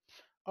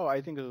 Oh,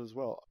 I think it as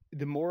well.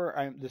 The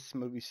more this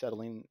movie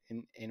settling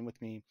in with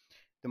me,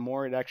 the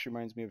more it actually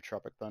reminds me of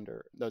Tropic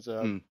Thunder. There's a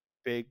Mm,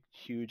 big,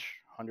 huge,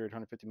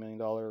 150 million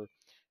dollar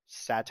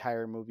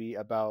satire movie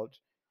about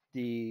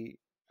the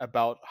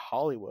about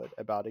Hollywood,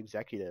 about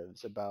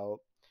executives, about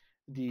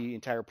the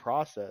entire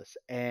process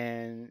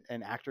and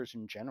actors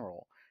in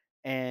general.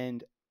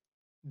 And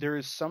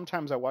there's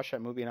sometimes I watch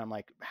that movie and I'm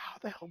like, how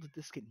the hell did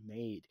this get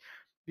made?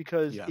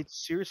 Because yeah, it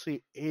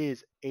seriously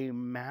is a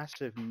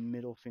massive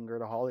middle finger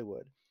to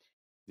Hollywood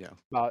yeah,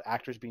 about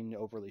actors being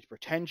overly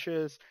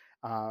pretentious.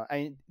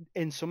 And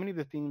so many of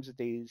the themes that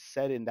they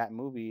said in that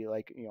movie,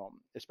 like,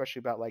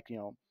 especially about, like,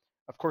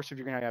 of course, if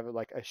you're gonna have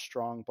like a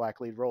strong black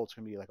lead role, it's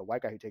gonna be like a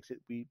white guy who takes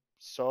it. We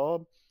saw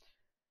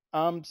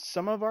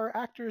some of our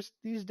actors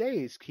these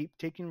days keep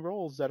taking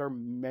roles that are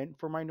meant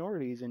for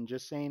minorities and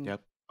just saying,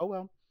 yep, oh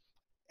well.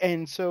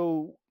 And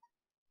so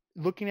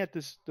looking at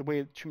this the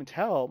way to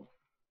tell,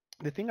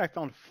 the thing I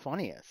found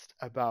funniest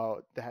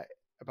about that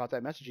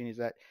messaging is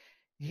that,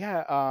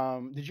 yeah,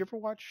 did you ever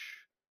watch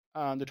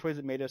the Toys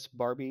That Made Us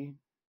Barbie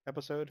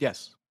episode?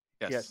 yes,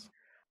 Yes. yes.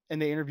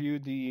 And they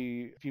interviewed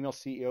the female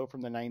CEO from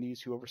the 90s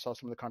who oversaw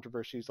some of the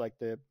controversies like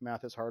the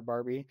Math is Hard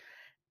Barbie.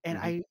 And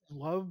Hmm. I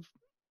love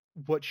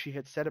what she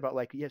had said about,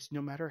 like, yes,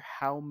 no matter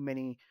how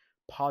many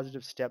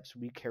positive steps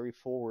we carry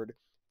forward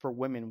for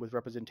women with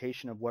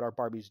representation of what our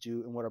Barbies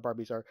do and what our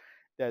Barbies are,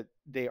 that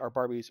our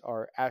Barbies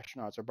are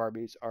astronauts, our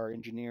Barbies are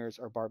engineers,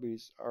 our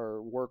Barbies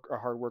are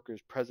hard workers,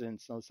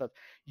 presidents, and all this stuff.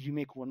 You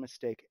make one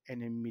mistake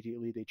and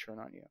immediately they turn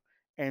on you.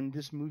 And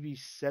this movie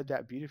said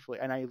that beautifully.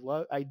 And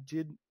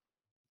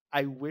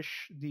I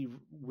wish the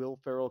Will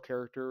Ferrell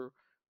character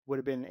would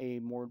have been a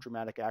more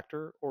dramatic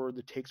actor, or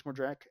the takes more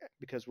dramatic,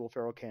 because Will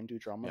Ferrell can do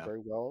drama Yeah.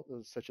 very well,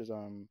 such as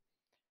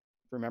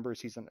remember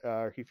season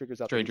he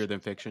figures out that Stranger Than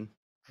Fiction.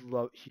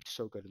 he's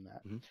so good in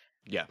that. Hmm.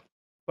 Yeah.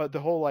 But the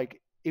whole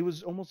like it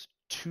was almost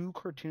too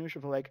cartoonish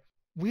of like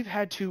we've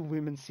had two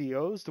women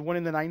CEOs, the one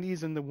in the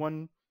 90s and the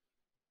one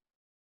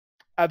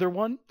other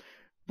one.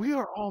 We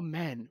are all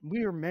men.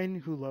 We are men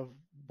who love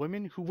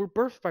women, who were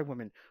birthed by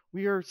women.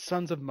 We are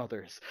sons of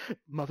mothers,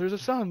 mothers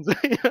of sons.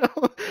 You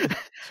know?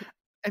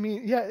 I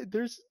mean, yeah,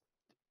 there's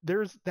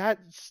that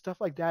stuff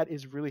like that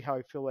is really how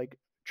I feel like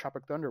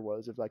Tropic Thunder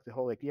was, of like the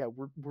whole like, yeah,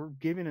 we're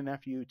giving an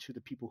FU to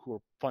the people who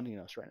are funding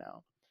us right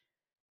now.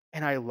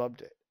 And I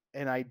loved it.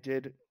 And I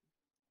did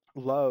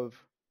love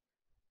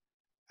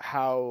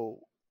how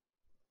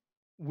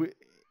we,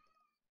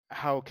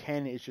 how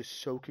Ken is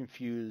just so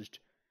confused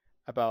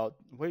about,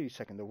 wait a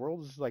second, the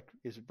world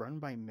is run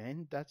by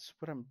men. That's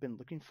what I've been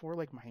looking for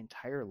like my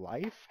entire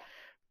life.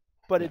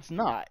 But Yeah. it's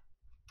not.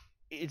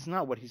 It's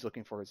not what he's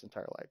looking for his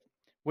entire life.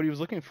 What he was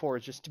looking for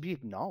is just to be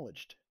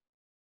acknowledged.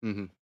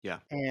 Hmm. Yeah.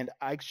 And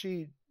I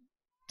actually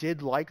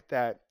did like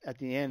that at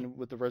the end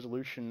with the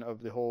resolution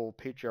of the whole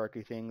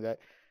patriarchy thing, that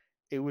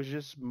it was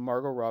just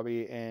Margot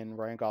Robbie and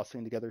Ryan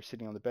Gosling together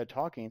sitting on the bed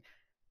talking,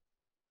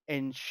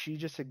 and she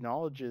just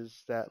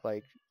acknowledges that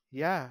like,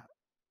 yeah,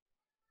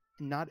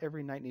 not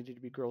every night needed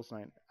to be girls'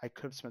 night. I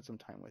could have spent some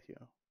time with you.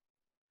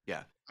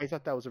 Yeah. I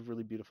thought that was a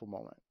really beautiful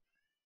moment.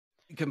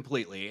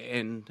 Completely.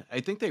 And I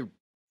think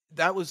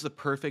that was the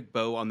perfect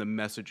bow on the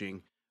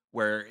messaging,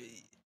 where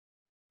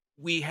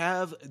we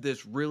have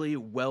this really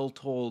well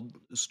told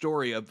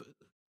story of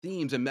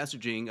themes and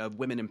messaging of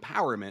women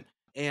empowerment.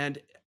 And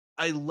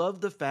I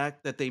love the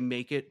fact that they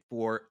make it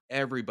for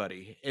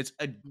everybody.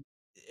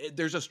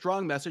 There's a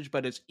strong message,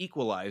 but it's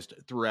equalized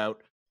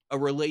throughout a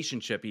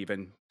relationship,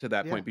 even to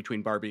that Yeah. point,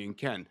 between Barbie and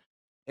Ken.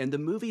 And the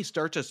movie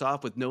starts us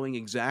off with knowing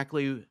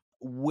exactly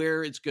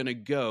where it's going to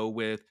go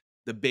with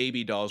the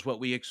baby dolls. What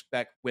we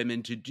expect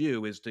women to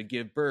do is to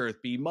give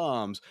birth, be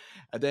moms.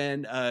 And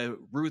then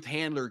Ruth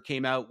Handler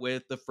came out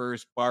with the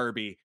first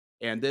Barbie.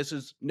 And this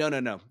is no, no,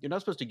 no. You're not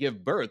supposed to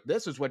give birth.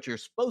 This is what you're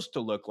supposed to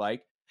look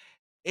like.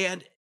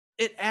 And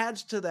it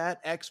adds to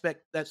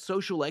that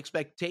social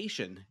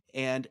expectation.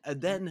 And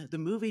then the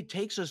movie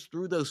takes us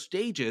through those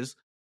stages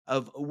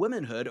of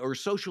womanhood or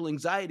social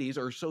anxieties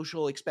or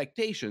social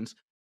expectations.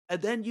 And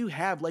then you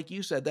have, like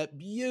you said, that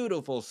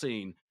beautiful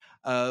scene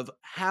of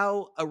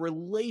how a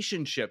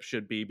relationship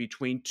should be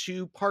between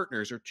two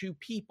partners or two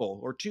people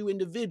or two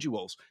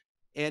individuals.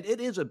 And it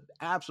is an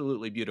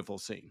absolutely beautiful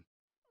scene.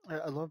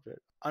 I loved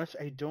it.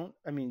 Honestly, I don't.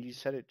 I mean, you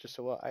said it just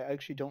so well. I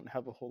actually don't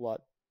have a whole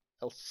lot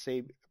else to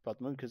say about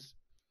the movie, because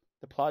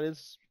the plot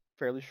is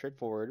fairly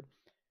straightforward.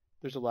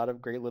 There's a lot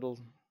of great little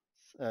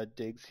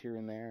digs here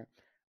and there.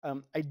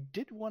 I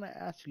did want to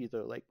ask you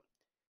though, like,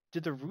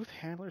 did the Ruth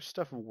Handler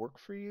stuff work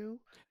for you?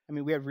 I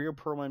mean, we had Rhea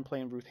Perlman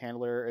playing Ruth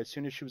Handler. As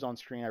soon as she was on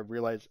screen, I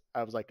realized,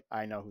 I was like,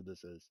 I know who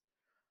this is.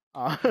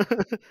 Uh,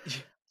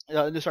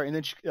 sorry, and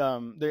then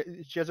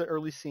she has an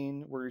early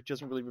scene where it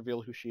doesn't really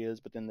reveal who she is,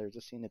 but then there's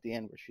a scene at the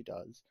end where she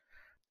does,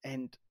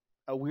 and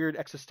a weird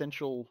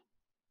existential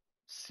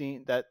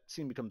scene. That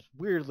scene becomes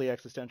weirdly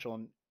existential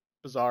and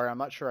bizarre. I'm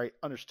not sure I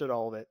understood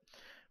all of it,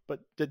 but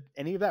did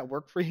any of that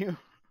work for you?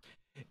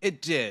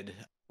 It did.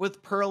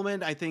 With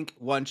Perlman, I think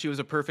one, she was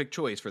a perfect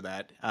choice for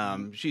that.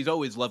 She's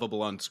always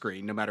lovable on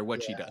screen, no matter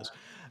what she Yeah. does.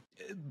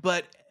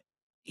 But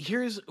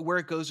here's where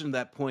it goes into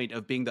that point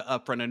of being the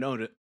upfront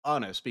and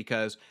honest,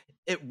 because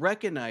it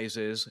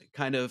recognizes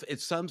kind of, it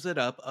sums it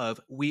up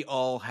of we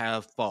all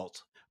have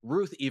faults.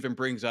 Ruth even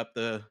brings up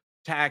the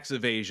tax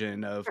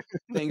evasion of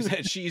things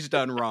that she's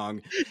done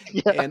wrong.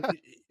 Yeah. And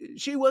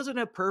she wasn't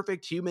a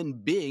perfect human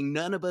being.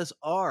 None of us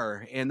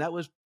are. And that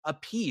was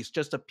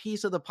just a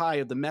piece of the pie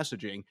of the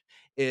messaging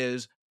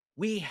is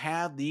we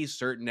have these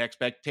certain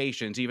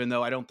expectations, even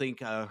though I don't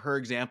think her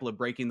example of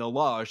breaking the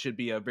law should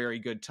be a very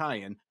good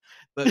tie-in.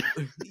 But,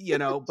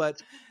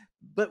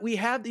 but we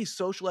have these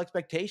social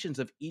expectations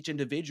of each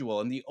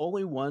individual, and the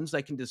only ones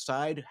that can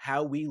decide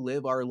how we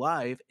live our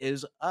life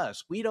is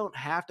us. We don't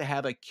have to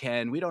have a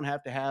Ken. We don't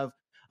have to have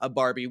a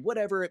Barbie,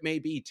 whatever it may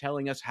be,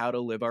 telling us how to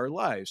live our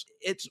lives.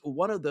 It's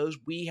one of those,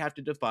 we have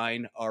to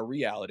define our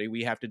reality.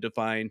 We have to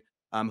define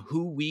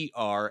who we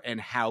are and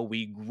how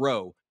we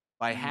grow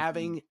by Mhm.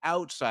 having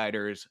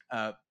outsiders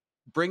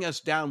bring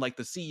us down, like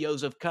the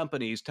CEOs of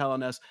companies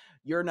telling us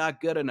you're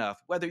not good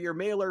enough, whether you're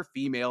male or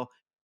female.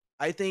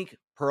 I think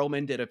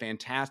Perlman did a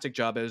fantastic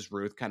job as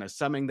Ruth, kind of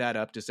summing that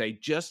up to say,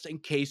 just in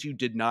case you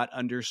did not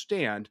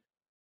understand,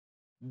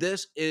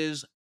 this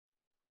is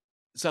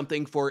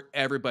something for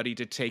everybody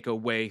to take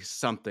away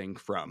something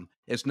from.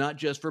 It's not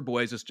just for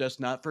boys, it's just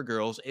not for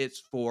girls, it's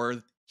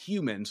for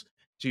humans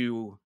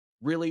to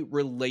really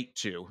relate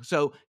to.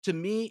 So to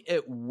me,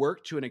 it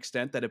worked to an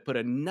extent that it put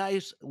a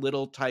nice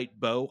little tight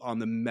bow on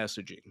the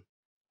messaging.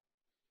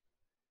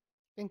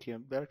 Thank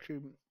you. That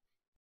actually,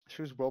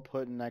 she was well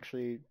put, and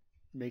actually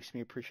makes me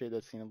appreciate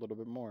that scene a little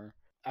bit more.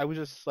 I was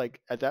just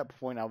like, at that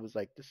point, I was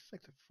like, this is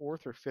like the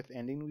fourth or fifth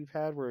ending we've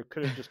had where it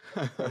could have just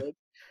credits. And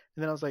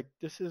then I was like,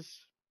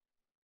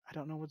 I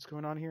don't know what's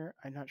going on here.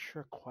 I'm not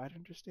sure I quite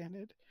understand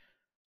it,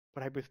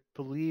 but I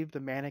believe the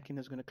mannequin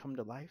is going to come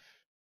to life.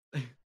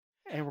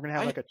 And we're gonna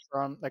have I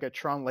like a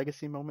Tron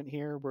Legacy moment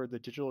here, where the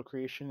digital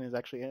creation is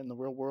actually in the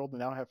real world, and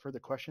now I have further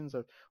questions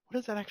of what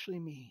does that actually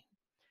mean?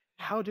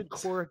 How did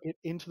Cora get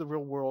into the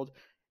real world,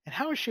 and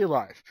how is she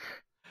alive?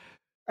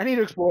 I need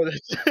to explore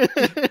this.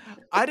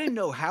 I didn't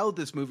know how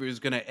this movie was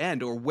going to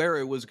end or where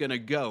it was going to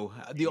go.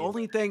 The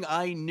only thing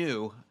I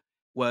knew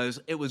was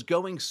it was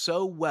going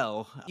so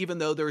well, even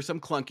though there were some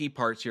clunky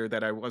parts here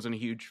that I wasn't a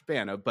huge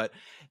fan of. But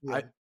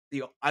I,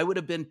 Yeah. I would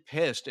have been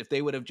pissed if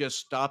they would have just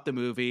stopped the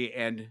movie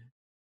and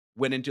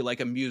went into like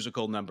a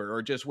musical number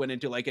or just went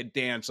into like a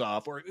dance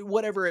off or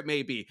whatever it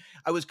may be.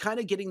 I was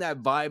kind of getting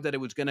that vibe that it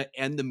was going to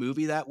end the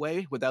movie that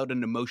way without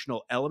an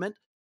emotional element.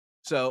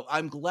 So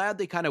I'm glad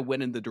they kind of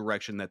went in the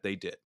direction that they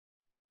did.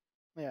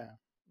 Yeah,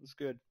 it's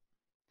good.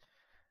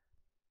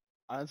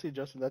 Honestly,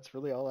 Justin, that's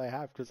really all I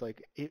have because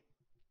like it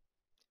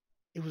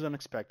was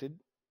unexpected.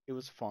 It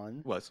was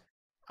fun. Was.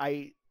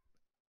 I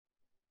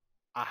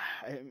I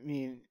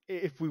mean,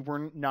 if we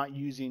weren't not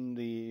using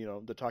the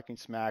talking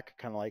smack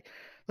kind of like,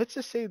 let's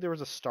just say there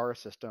was a star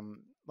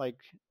system like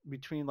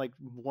between like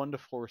 1 to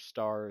 4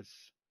 stars.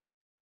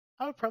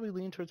 I would probably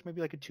lean towards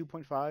maybe like a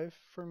 2.5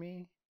 for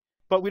me.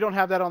 But we don't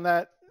have that on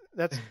that.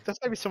 That's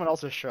maybe someone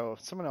else's show.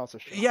 Someone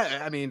else's show.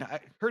 Yeah, I mean, I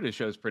heard his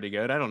show's pretty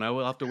good. I don't know.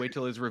 We'll have to wait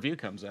till his review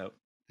comes out.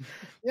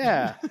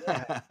 Yeah,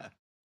 yeah.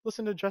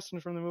 Listen to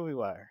Justin from the Movie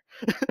Wire.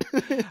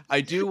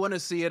 I do want to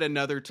see it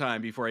another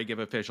time before I give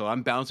official.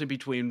 I'm bouncing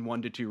between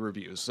 1 to 2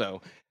 reviews,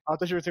 so I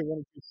thought you were saying 1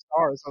 to 2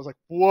 stars. I was like,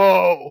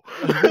 whoa.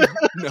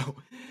 no,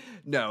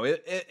 no,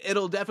 it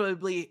will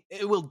definitely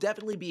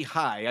be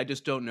high. I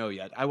just don't know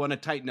yet. I want to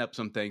tighten up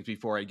some things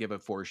before I give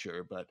it for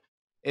sure, but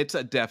it's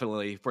a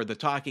definitely for the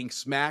talking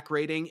smack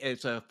rating.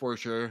 It's a for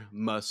sure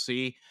must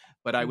see.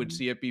 But I would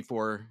see it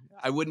before.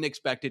 I wouldn't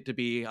expect it to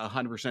be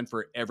 100%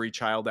 for every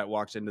child that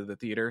walks into the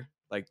theater,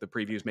 like the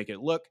previews make it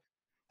look.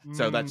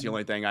 So that's the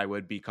only thing I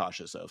would be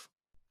cautious of.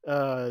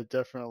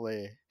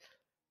 Definitely.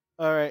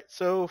 All right,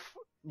 so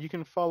you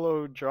can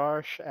follow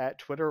Josh at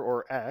Twitter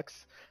or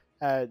X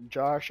at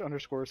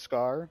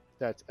Josh_Scar.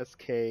 That's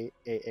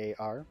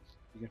SKAAR.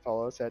 You can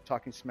follow us at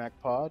Talking Smack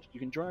Pod. You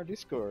can join our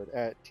Discord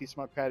at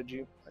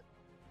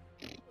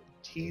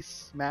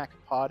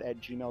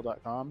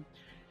tsmackpod@gmail.com.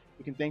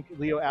 You can thank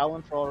Leo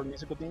Allen for all our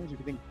musical themes. You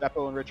can thank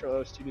Beppo and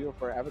Retro Studio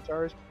for our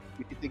avatars.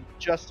 You can thank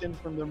Justin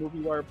from the Movie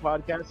Wire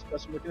podcast.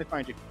 Justin, where can they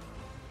find you?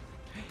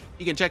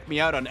 You can check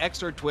me out on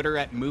X or Twitter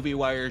at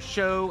MovieWire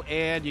Show,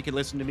 and you can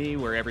listen to me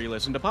wherever you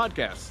listen to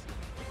podcasts.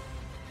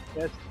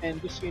 Yes,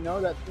 and just so you know,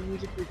 that theme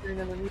music you're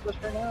hearing underneath us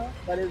right now,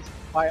 that is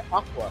by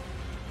Aqua.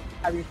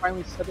 Having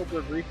finally settled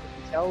their grief with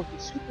Mattel, who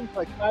sued them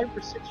for like 5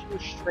 or 6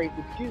 years straight,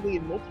 repeatedly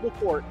in multiple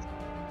courts,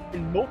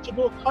 in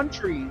multiple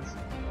countries,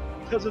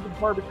 because of the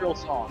Barbie Girl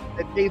song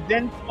that they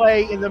then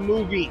play in the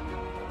movie.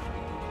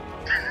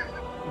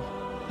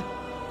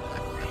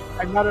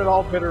 I'm not at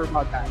all bitter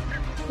about that.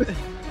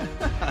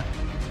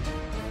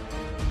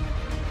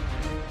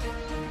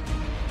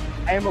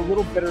 I am a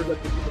little bitter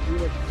that this is a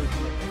remix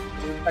version of it.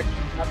 It's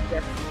actually not the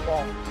actual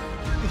song.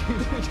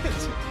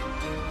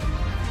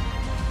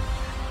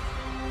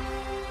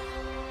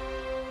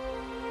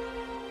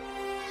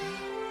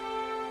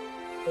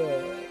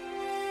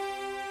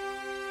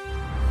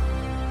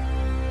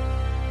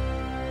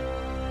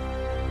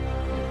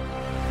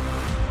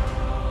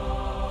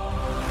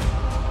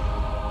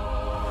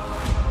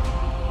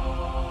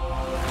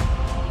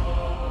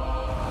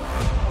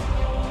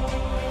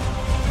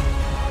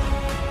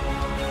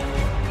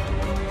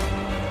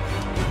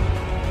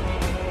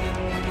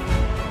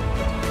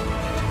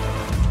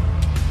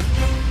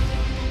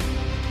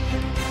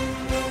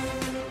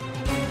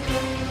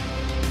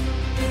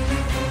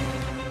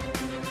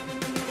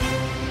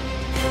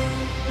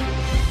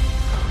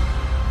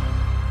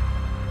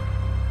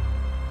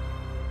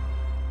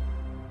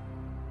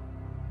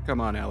 Come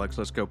on, Alex,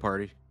 let's go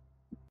party.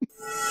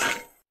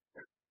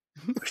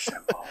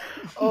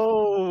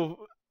 Oh,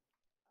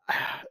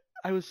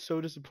 I was so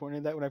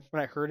disappointed that when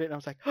I heard it, and I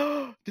was like,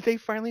 "Oh, did they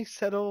finally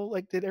settle?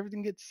 Like, did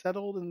everything get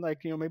settled? And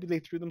like, maybe they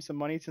threw them some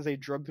money since they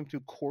drugged them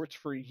through courts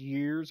for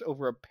years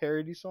over a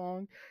parody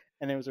song,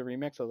 and it was a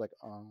remix." I was like,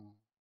 "Oh."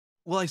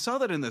 Well, I saw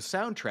that in the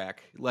soundtrack.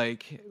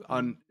 Like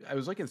I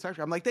was looking at the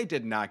soundtrack. I'm like, they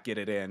did not get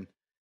it in.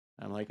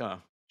 I'm like,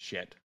 oh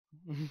shit.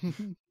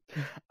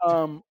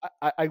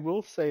 I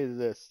will say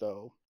this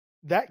though,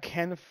 that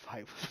Ken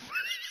fight.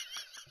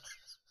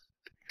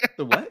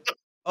 The what?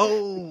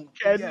 Oh,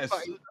 Ken yes.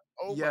 fight.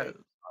 Oh Yeah.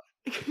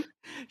 my.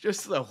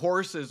 Just the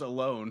horses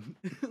alone.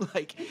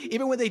 Like,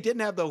 even when they didn't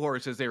have the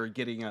horses, they were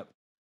getting up.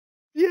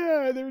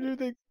 Yeah, they were doing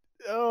things.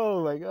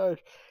 Oh my gosh.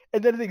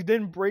 And then it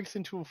then breaks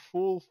into a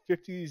full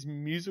 50s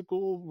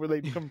musical where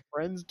they become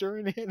friends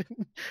during it.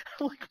 I'm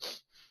like,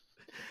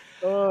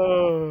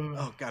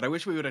 Oh God, I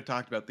wish we would have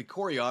talked about the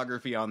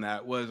choreography on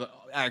that was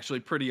actually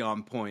pretty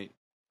on point.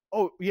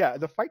 oh yeah,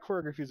 the fight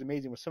choreography is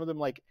amazing with some of them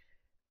like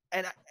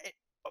And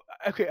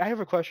okay, I have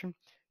a question.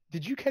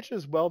 Did you catch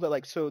as well that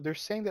like so they're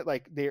saying that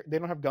like they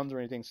don't have guns or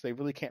anything, so they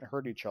really can't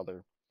hurt each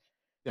other.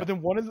 Yeah. But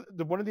then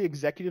one of the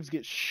executives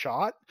gets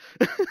shot,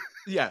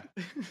 Yeah.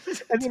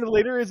 and then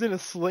later is in a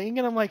sling,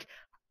 and I'm like,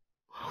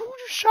 who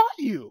shot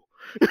you?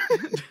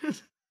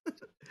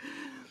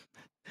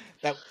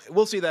 That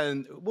we'll see that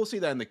in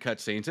the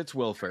cutscenes. It's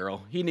Will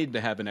Ferrell. He needed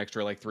to have an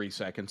extra like 3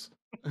 seconds.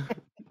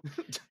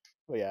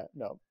 But yeah,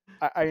 no,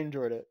 I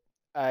enjoyed it.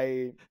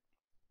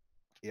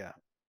 Yeah,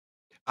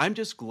 I'm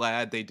just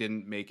glad they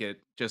didn't make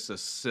it just a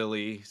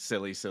silly,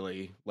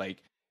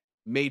 like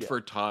made yeah. for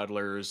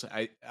toddlers.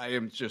 I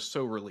am just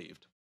so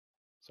relieved.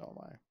 So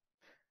am I.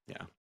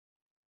 Yeah.